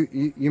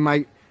 You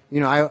might,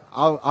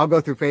 I'll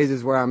go through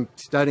phases where I'm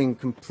studying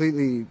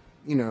completely,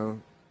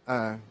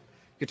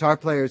 guitar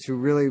players who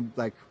really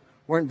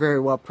weren't very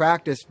well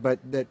practiced, but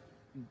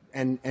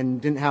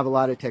and didn't have a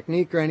lot of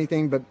technique or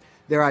anything, but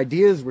their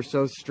ideas were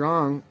so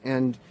strong,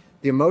 and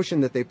the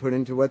emotion that they put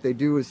into what they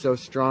do was so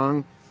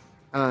strong,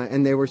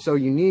 and they were so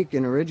unique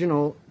and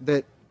original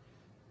that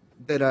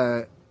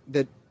they,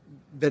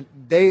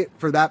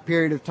 for that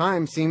period of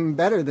time, seemed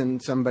better than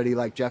somebody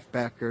like Jeff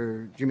Beck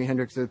or Jimi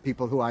Hendrix, or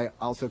people who I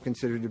also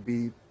consider to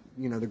be,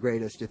 the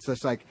greatest. It's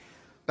just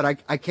but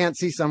I can't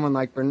see someone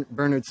like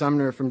Bernard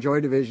Sumner from Joy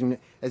Division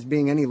as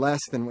being any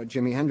less than what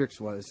Jimi Hendrix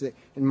was.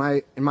 In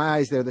my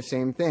eyes, they're the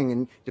same thing,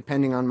 and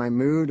depending on my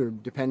mood or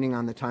depending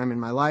on the time in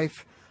my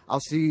life, I'll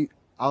see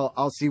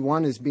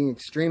one as being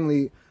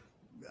extremely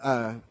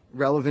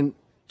relevant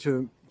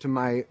to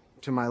my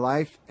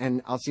life,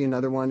 and I'll see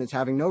another one as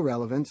having no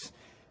relevance,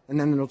 and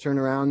then it'll turn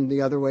around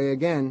the other way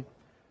again.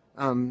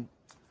 I'm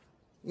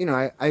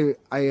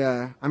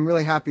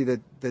really happy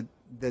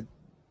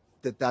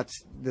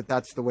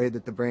that's the way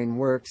that the brain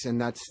works, and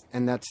that's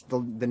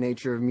the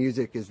nature of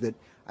music, is that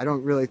I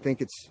don't really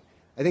think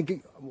I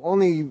think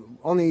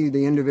only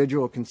the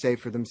individual can say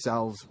for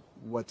themselves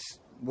what's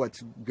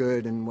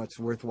good and what's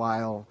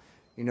worthwhile.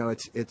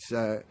 It's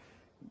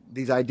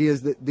these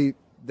ideas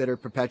that are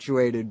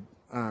perpetuated,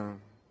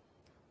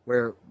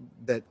 where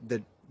that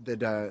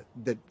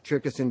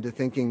trick us into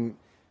thinking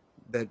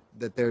that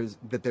there's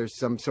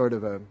some sort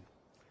of a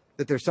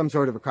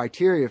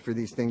criteria for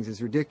these things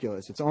is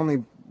ridiculous. It's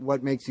only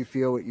what makes you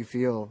feel what you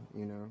feel,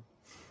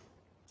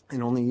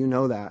 and only you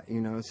know that,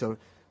 So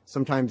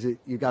sometimes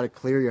you got to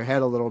clear your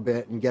head a little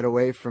bit and get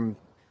away from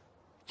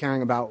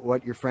caring about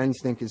what your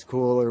friends think is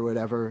cool or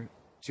whatever,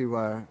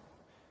 to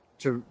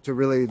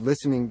really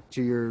listening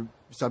to your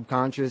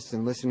subconscious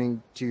and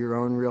listening to your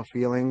own real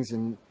feelings,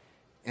 and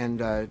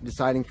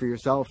deciding for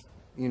yourself,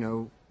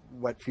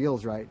 what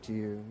feels right to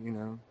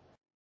you.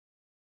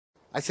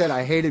 I said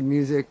I hated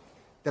music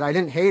that I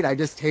didn't hate. I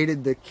just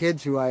hated the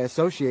kids who I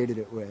associated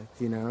it with,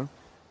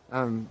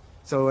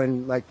 So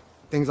when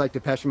things like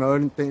Depeche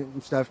Mode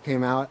and stuff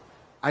came out,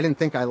 I didn't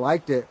think I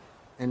liked it,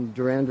 and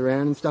Duran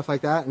Duran and stuff like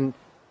that, and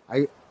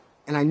I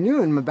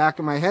knew in the back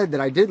of my head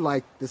that I did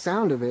like the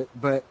sound of it,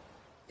 but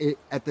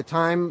at the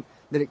time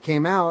that it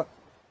came out,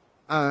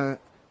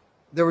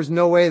 there was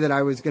no way that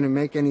I was going to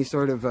make any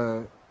sort of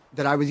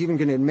that I was even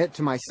going to admit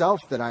to myself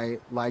that I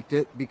liked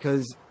it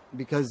because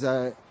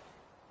I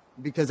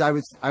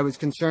was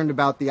concerned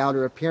about the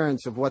outer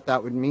appearance of what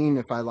that would mean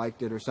if I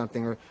liked it or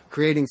something, or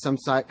creating some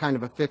kind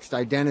of a fixed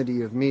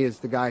identity of me as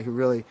the guy who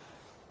really,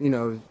 you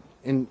know,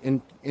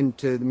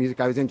 into the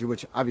music I was into,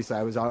 which obviously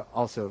I was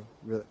also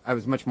really, I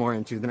was much more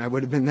into than I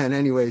would have been then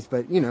anyways,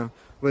 but you know,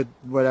 with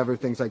whatever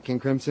things like King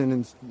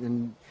Crimson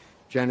and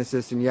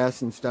Genesis and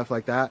Yes and stuff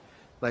like that,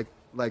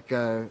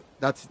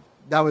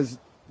 that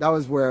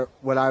was where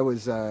what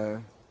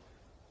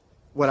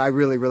I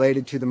really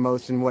related to the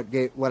most, and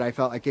what I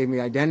felt like gave me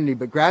identity.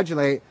 But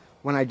gradually,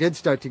 when I did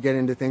start to get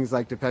into things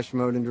like Depeche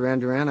Mode and Duran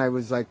Duran, I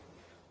was like,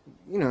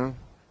 you know,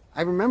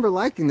 I remember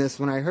liking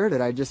this when I heard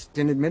it. I just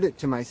didn't admit it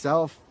to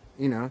myself.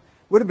 You know,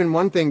 would have been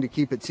one thing to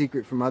keep it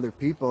secret from other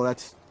people.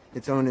 That's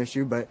its own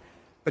issue. But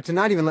to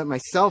not even let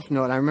myself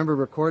know it. I remember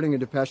recording a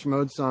Depeche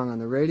Mode song on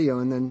the radio,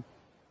 and then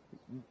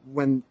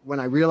when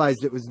I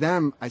realized it was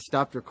them, I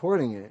stopped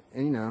recording it.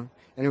 And you know,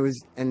 and it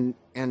was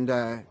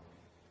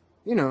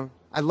you know,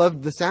 I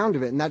loved the sound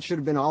of it, and that should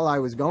have been all I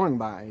was going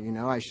by. You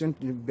know, I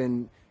shouldn't have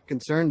been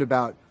concerned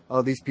about,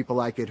 oh, these people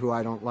like it who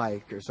I don't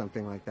like, or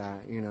something like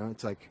that. You know,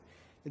 it's like,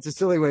 it's a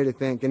silly way to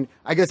think. And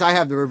I guess I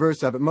have the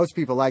reverse of it. Most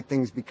people like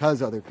things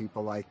because other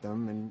people like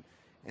them,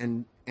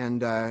 and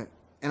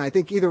I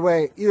think either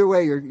way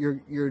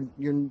you're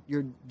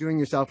doing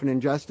yourself an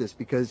injustice,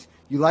 because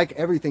you like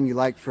everything you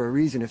like for a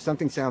reason. If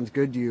something sounds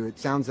good to you, it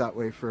sounds that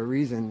way for a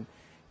reason,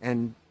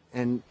 and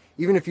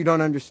even if you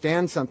don't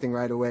understand something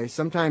right away,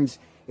 sometimes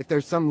if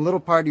there's some little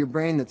part of your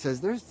brain that says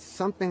there's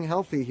something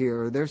healthy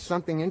here, or there's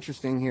something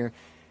interesting here,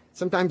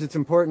 sometimes it's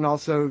important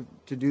also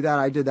to do that.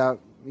 I did that,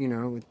 you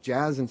know, with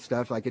jazz and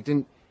stuff. Like,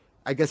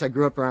 I guess I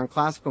grew up around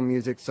classical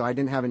music, so I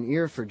didn't have an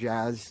ear for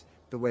jazz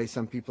the way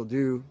some people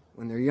do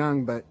when they're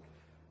young, but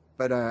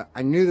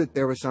I knew that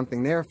there was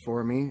something there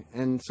for me,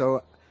 and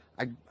so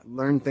I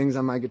learned things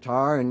on my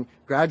guitar and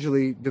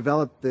gradually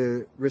developed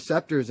the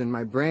receptors in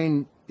my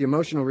brain, the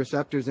emotional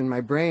receptors in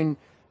my brain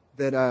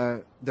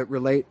that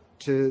relate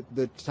to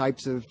the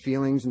types of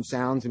feelings and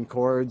sounds and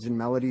chords and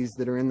melodies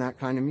that are in that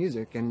kind of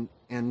music. And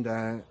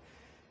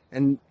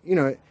you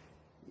know,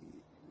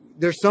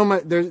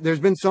 there's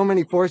been so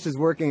many forces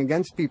working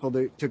against people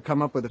to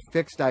come up with a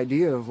fixed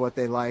idea of what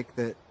they like,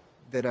 that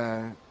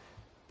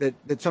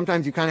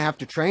sometimes you kind of have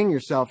to train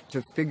yourself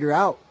to figure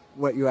out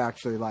what you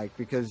actually like,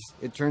 because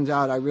it turns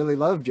out I really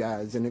love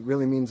jazz and it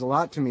really means a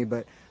lot to me,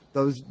 but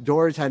those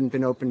doors hadn't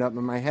been opened up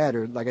in my head,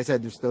 or like I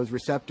said, just those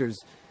receptors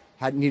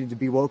had needed to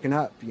be woken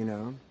up, you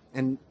know.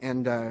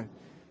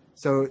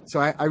 So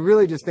I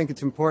really just think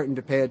it's important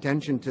to pay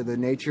attention to the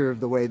nature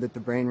of the way that the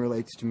brain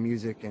relates to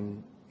music,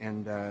 and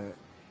to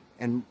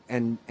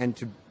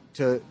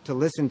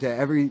listen to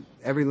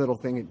every little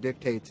thing it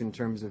dictates in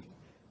terms of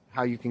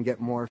how you can get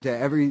more, to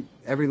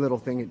every little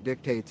thing it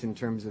dictates in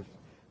terms of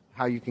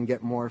how you can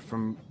get more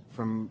from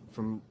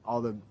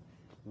all the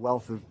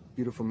wealth of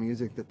beautiful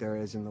music that there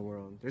is in the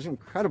world. There's an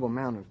incredible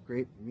amount of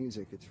great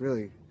music.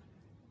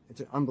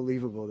 It's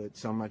unbelievable that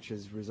so much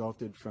has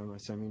resulted from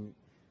us. I mean,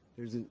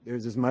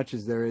 there's as much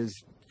as there is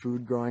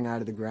food growing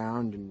out of the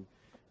ground and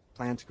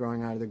plants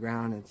growing out of the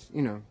ground. It's,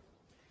 you know,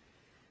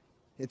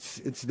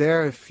 it's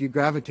there if you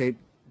gravitate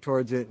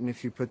towards it and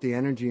if you put the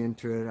energy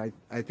into it.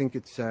 I think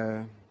it's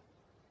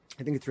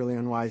really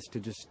unwise to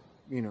just,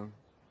 you know,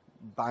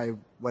 buy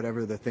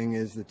whatever the thing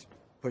is that's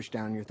pushed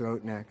down your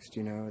throat next.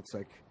 You know, it's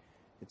like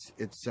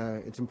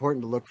it's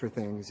important to look for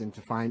things and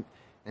to find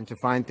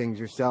things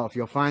yourself.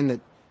 You'll find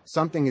that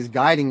something is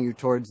guiding you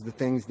towards the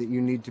things that you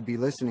need to be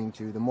listening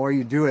to. The more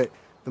you do it,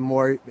 the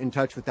more in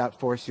touch with that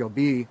force you'll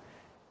be.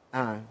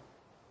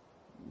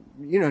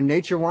 You know,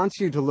 nature wants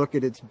you to look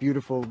at its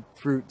beautiful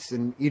fruits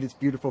and eat its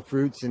beautiful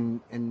fruits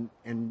and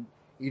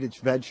eat its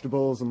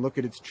vegetables and look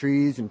at its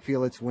trees and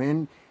feel its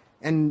wind.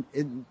 And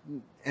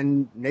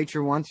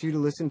nature wants you to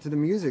listen to the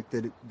music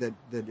that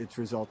it's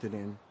resulted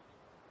in.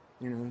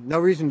 You know, no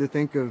reason to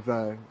think of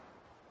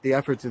the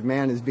efforts of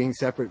man as being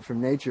separate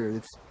from nature.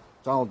 It's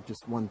all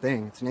just one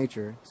thing. It's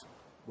nature. It's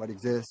what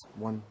exists,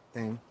 one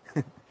thing.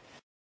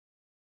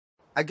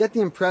 I get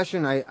the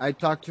impression, I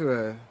talked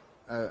to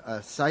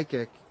a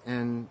psychic,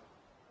 and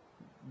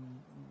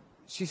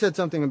she said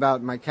something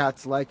about my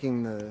cats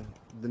liking the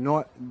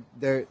noise.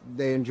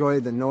 They enjoy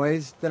the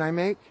noise that I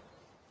make.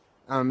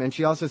 And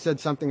she also said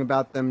something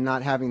about them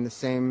not having the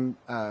same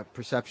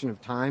perception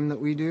of time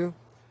that we do.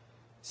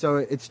 So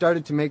it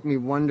started to make me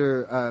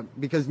wonder,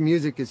 because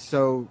music is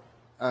so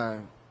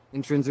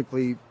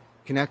intrinsically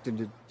connected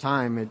to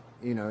time. It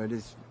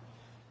is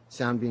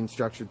sound being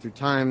structured through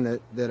time.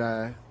 That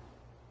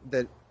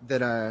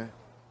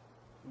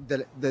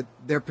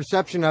their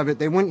perception of it,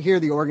 they wouldn't hear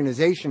the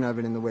organization of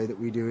it in the way that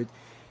we do.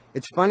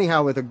 It's funny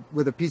how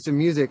with a piece of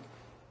music,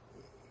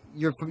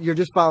 you're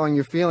just following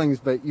your feelings,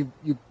 but you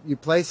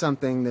play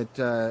something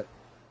that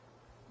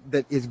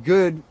is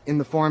good in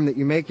the form that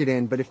you make it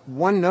in. But if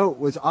one note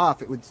was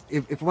off,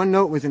 if one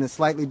note was in a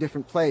slightly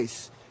different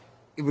place,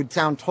 it would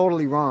sound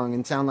totally wrong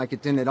and sound like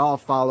it didn't at all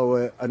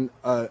follow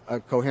a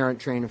coherent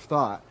train of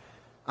thought.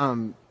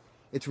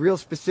 It's real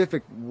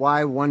specific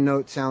why one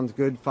note sounds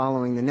good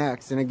following the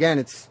next. And again,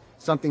 it's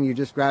something you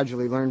just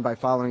gradually learn by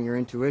following your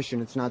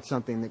intuition. It's not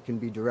something that can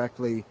be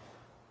directly,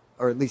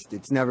 or at least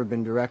it's never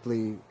been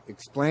directly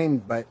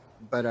explained,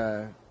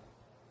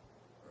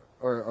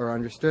 or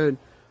understood.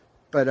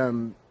 But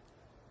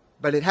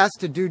it has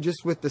to do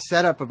just with the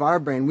setup of our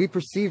brain. We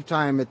perceive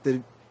time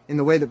in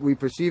the way that we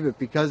perceive it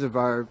because of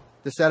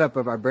the setup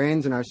of our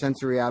brains and our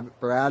sensory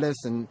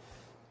apparatus and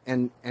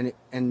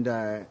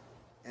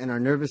our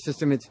nervous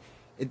system.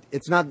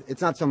 It's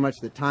not so much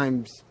that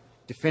time's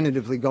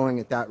definitively going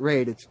at that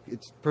rate.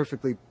 It's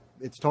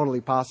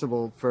totally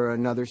possible for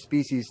another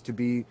species to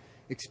be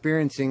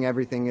experiencing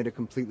everything at a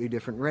completely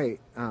different rate.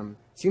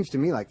 Seems to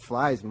me like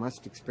flies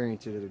must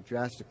experience it at a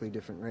drastically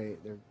different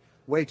rate. They're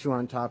way too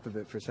on top of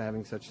it for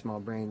having such small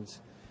brains.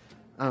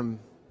 So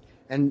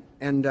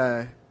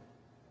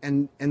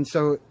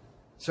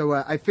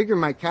I figure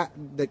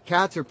that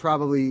cats are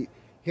probably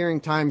hearing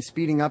time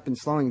speeding up and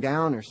slowing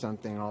down or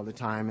something all the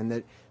time, and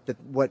that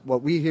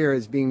what we hear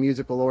as being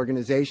musical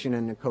organization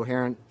and a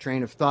coherent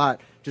train of thought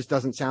just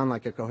doesn't sound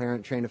like a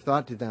coherent train of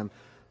thought to them.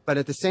 But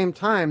at the same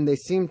time, they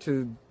seem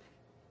to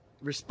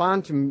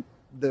respond to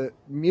the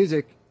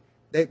music.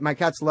 My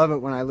cats love it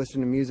when I listen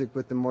to music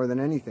with them more than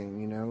anything,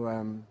 you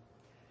know.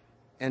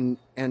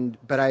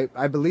 But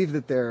I believe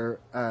that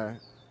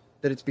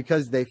that it's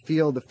because they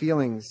feel the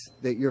feelings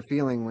that you're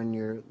feeling when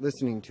you're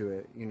listening to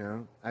it, you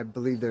know. I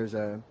believe there's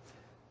that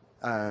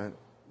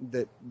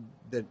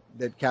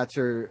cats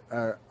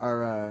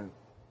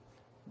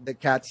that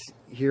cats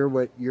hear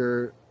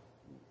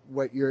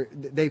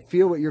they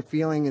feel what you're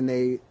feeling,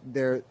 and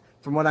they're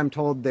from what I'm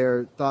told,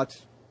 their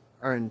thoughts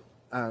are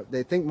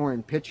they think more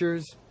in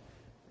pictures,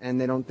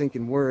 and they don't think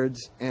in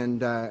words,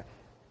 and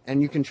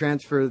you can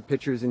transfer the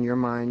pictures in your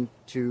mind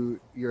to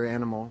your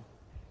animal,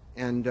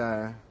 and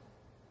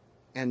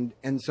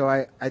so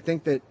I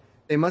think that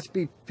they must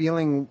be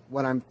feeling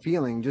what I'm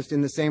feeling, just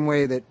in the same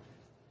way that,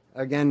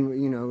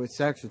 again, you know, with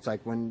sex, it's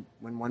like when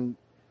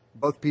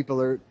both people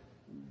are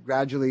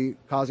gradually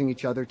causing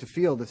each other to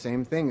feel the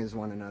same thing as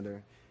one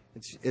another.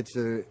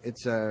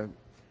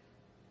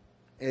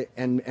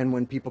 And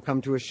when people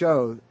come to a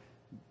show,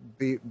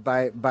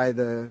 by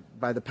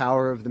the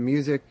power of the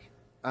music,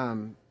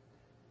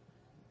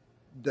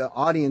 the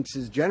audience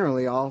is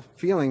generally all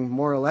feeling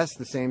more or less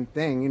the same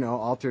thing, you know,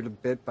 altered a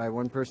bit by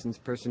one person's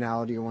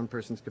personality or one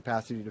person's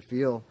capacity to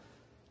feel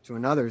to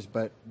another's,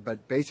 but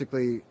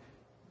basically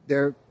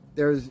they're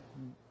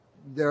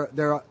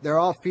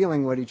all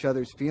feeling what each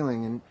other's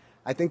feeling. And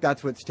I think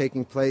that's what's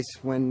taking place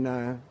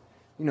when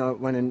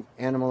when an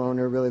animal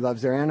owner really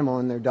loves their animal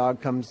and their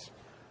dog comes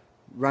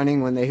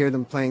running when they hear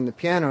them playing the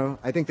piano.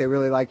 I think they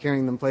really like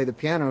hearing them play the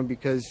piano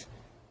because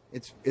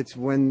it's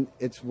when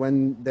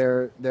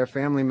their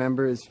family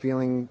member is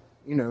feeling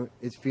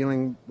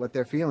what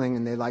they're feeling,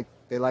 and they like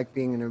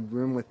being in a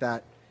room with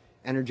that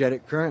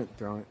energetic current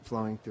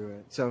flowing through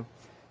it. So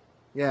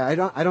yeah, I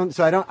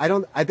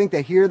think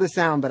they hear the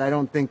sound, but I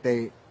don't think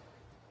they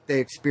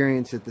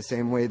experience it the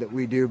same way that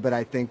we do. But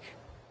I think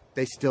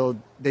they still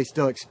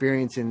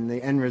experience it, and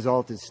the end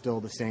result is still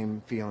the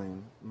same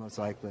feeling, most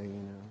likely, you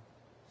know.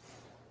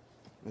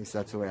 At least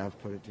that's the way I've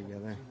put it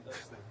together.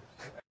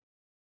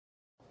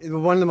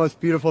 One of the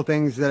most beautiful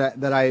things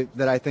that I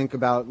think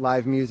about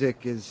live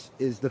music is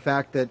the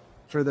fact that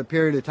for the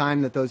period of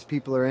time that those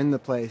people are in the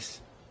place,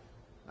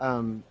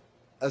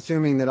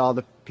 assuming that all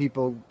the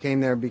people came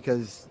there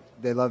because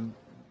they love,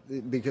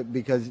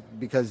 because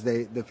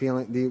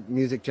the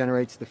music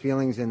generates the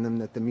feelings in them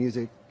that the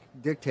music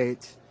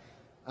dictates.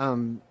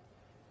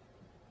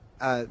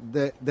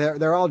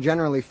 They're all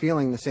generally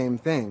feeling the same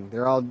thing.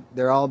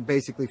 They're all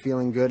basically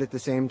feeling good at the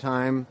same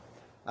time.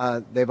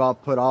 They've all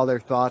put all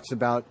their thoughts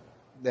about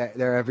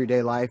their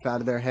everyday life out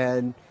of their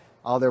head,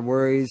 all their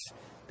worries.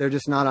 They're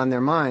just not on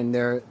their mind.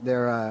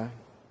 The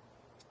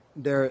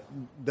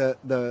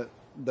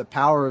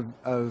power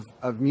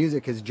of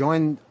music has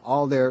joined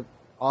all their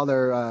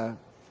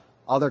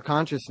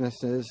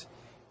consciousnesses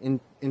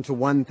into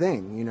one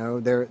thing. You know,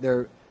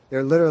 they're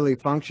literally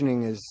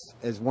functioning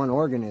as one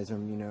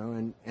organism. You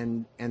know,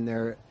 and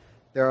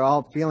they're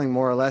all feeling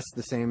more or less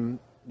the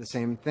same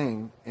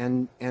thing.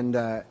 And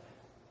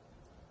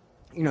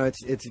you know,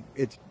 it's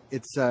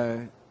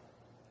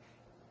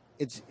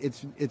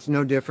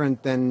no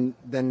different than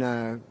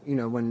you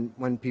know,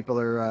 when people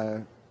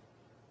are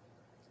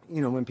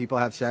when people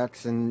have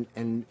sex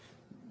and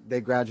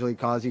they gradually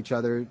cause each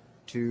other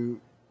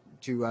to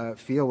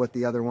feel what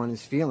the other one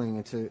is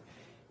feeling.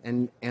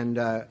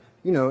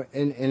 You know,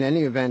 in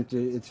any event,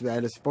 it's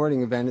at a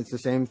sporting event, it's the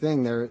same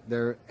thing.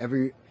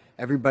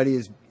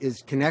 Everybody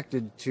is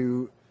connected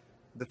to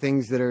the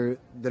things that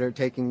are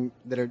taking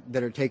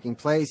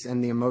place,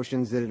 and the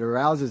emotions that it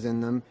arouses in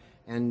them,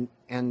 and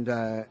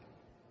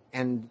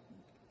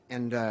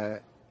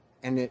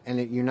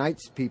it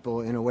unites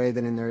people in a way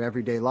that in their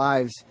everyday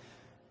lives,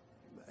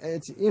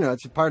 it's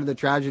a part of the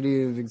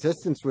tragedy of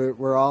existence.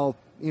 We're all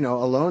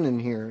alone in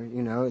here.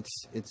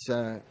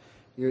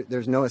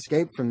 There's no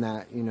escape from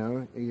that.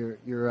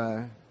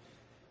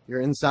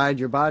 You're inside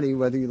your body,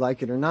 whether you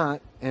like it or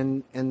not,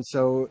 and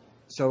so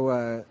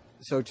to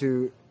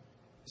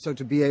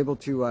be able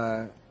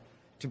to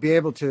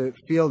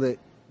feel that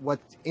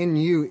what's in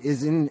you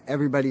is in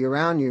everybody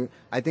around you,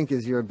 I think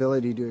is your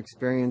ability to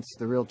experience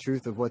the real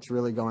truth of what's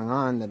really going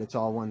on, that it's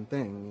all one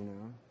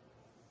thing.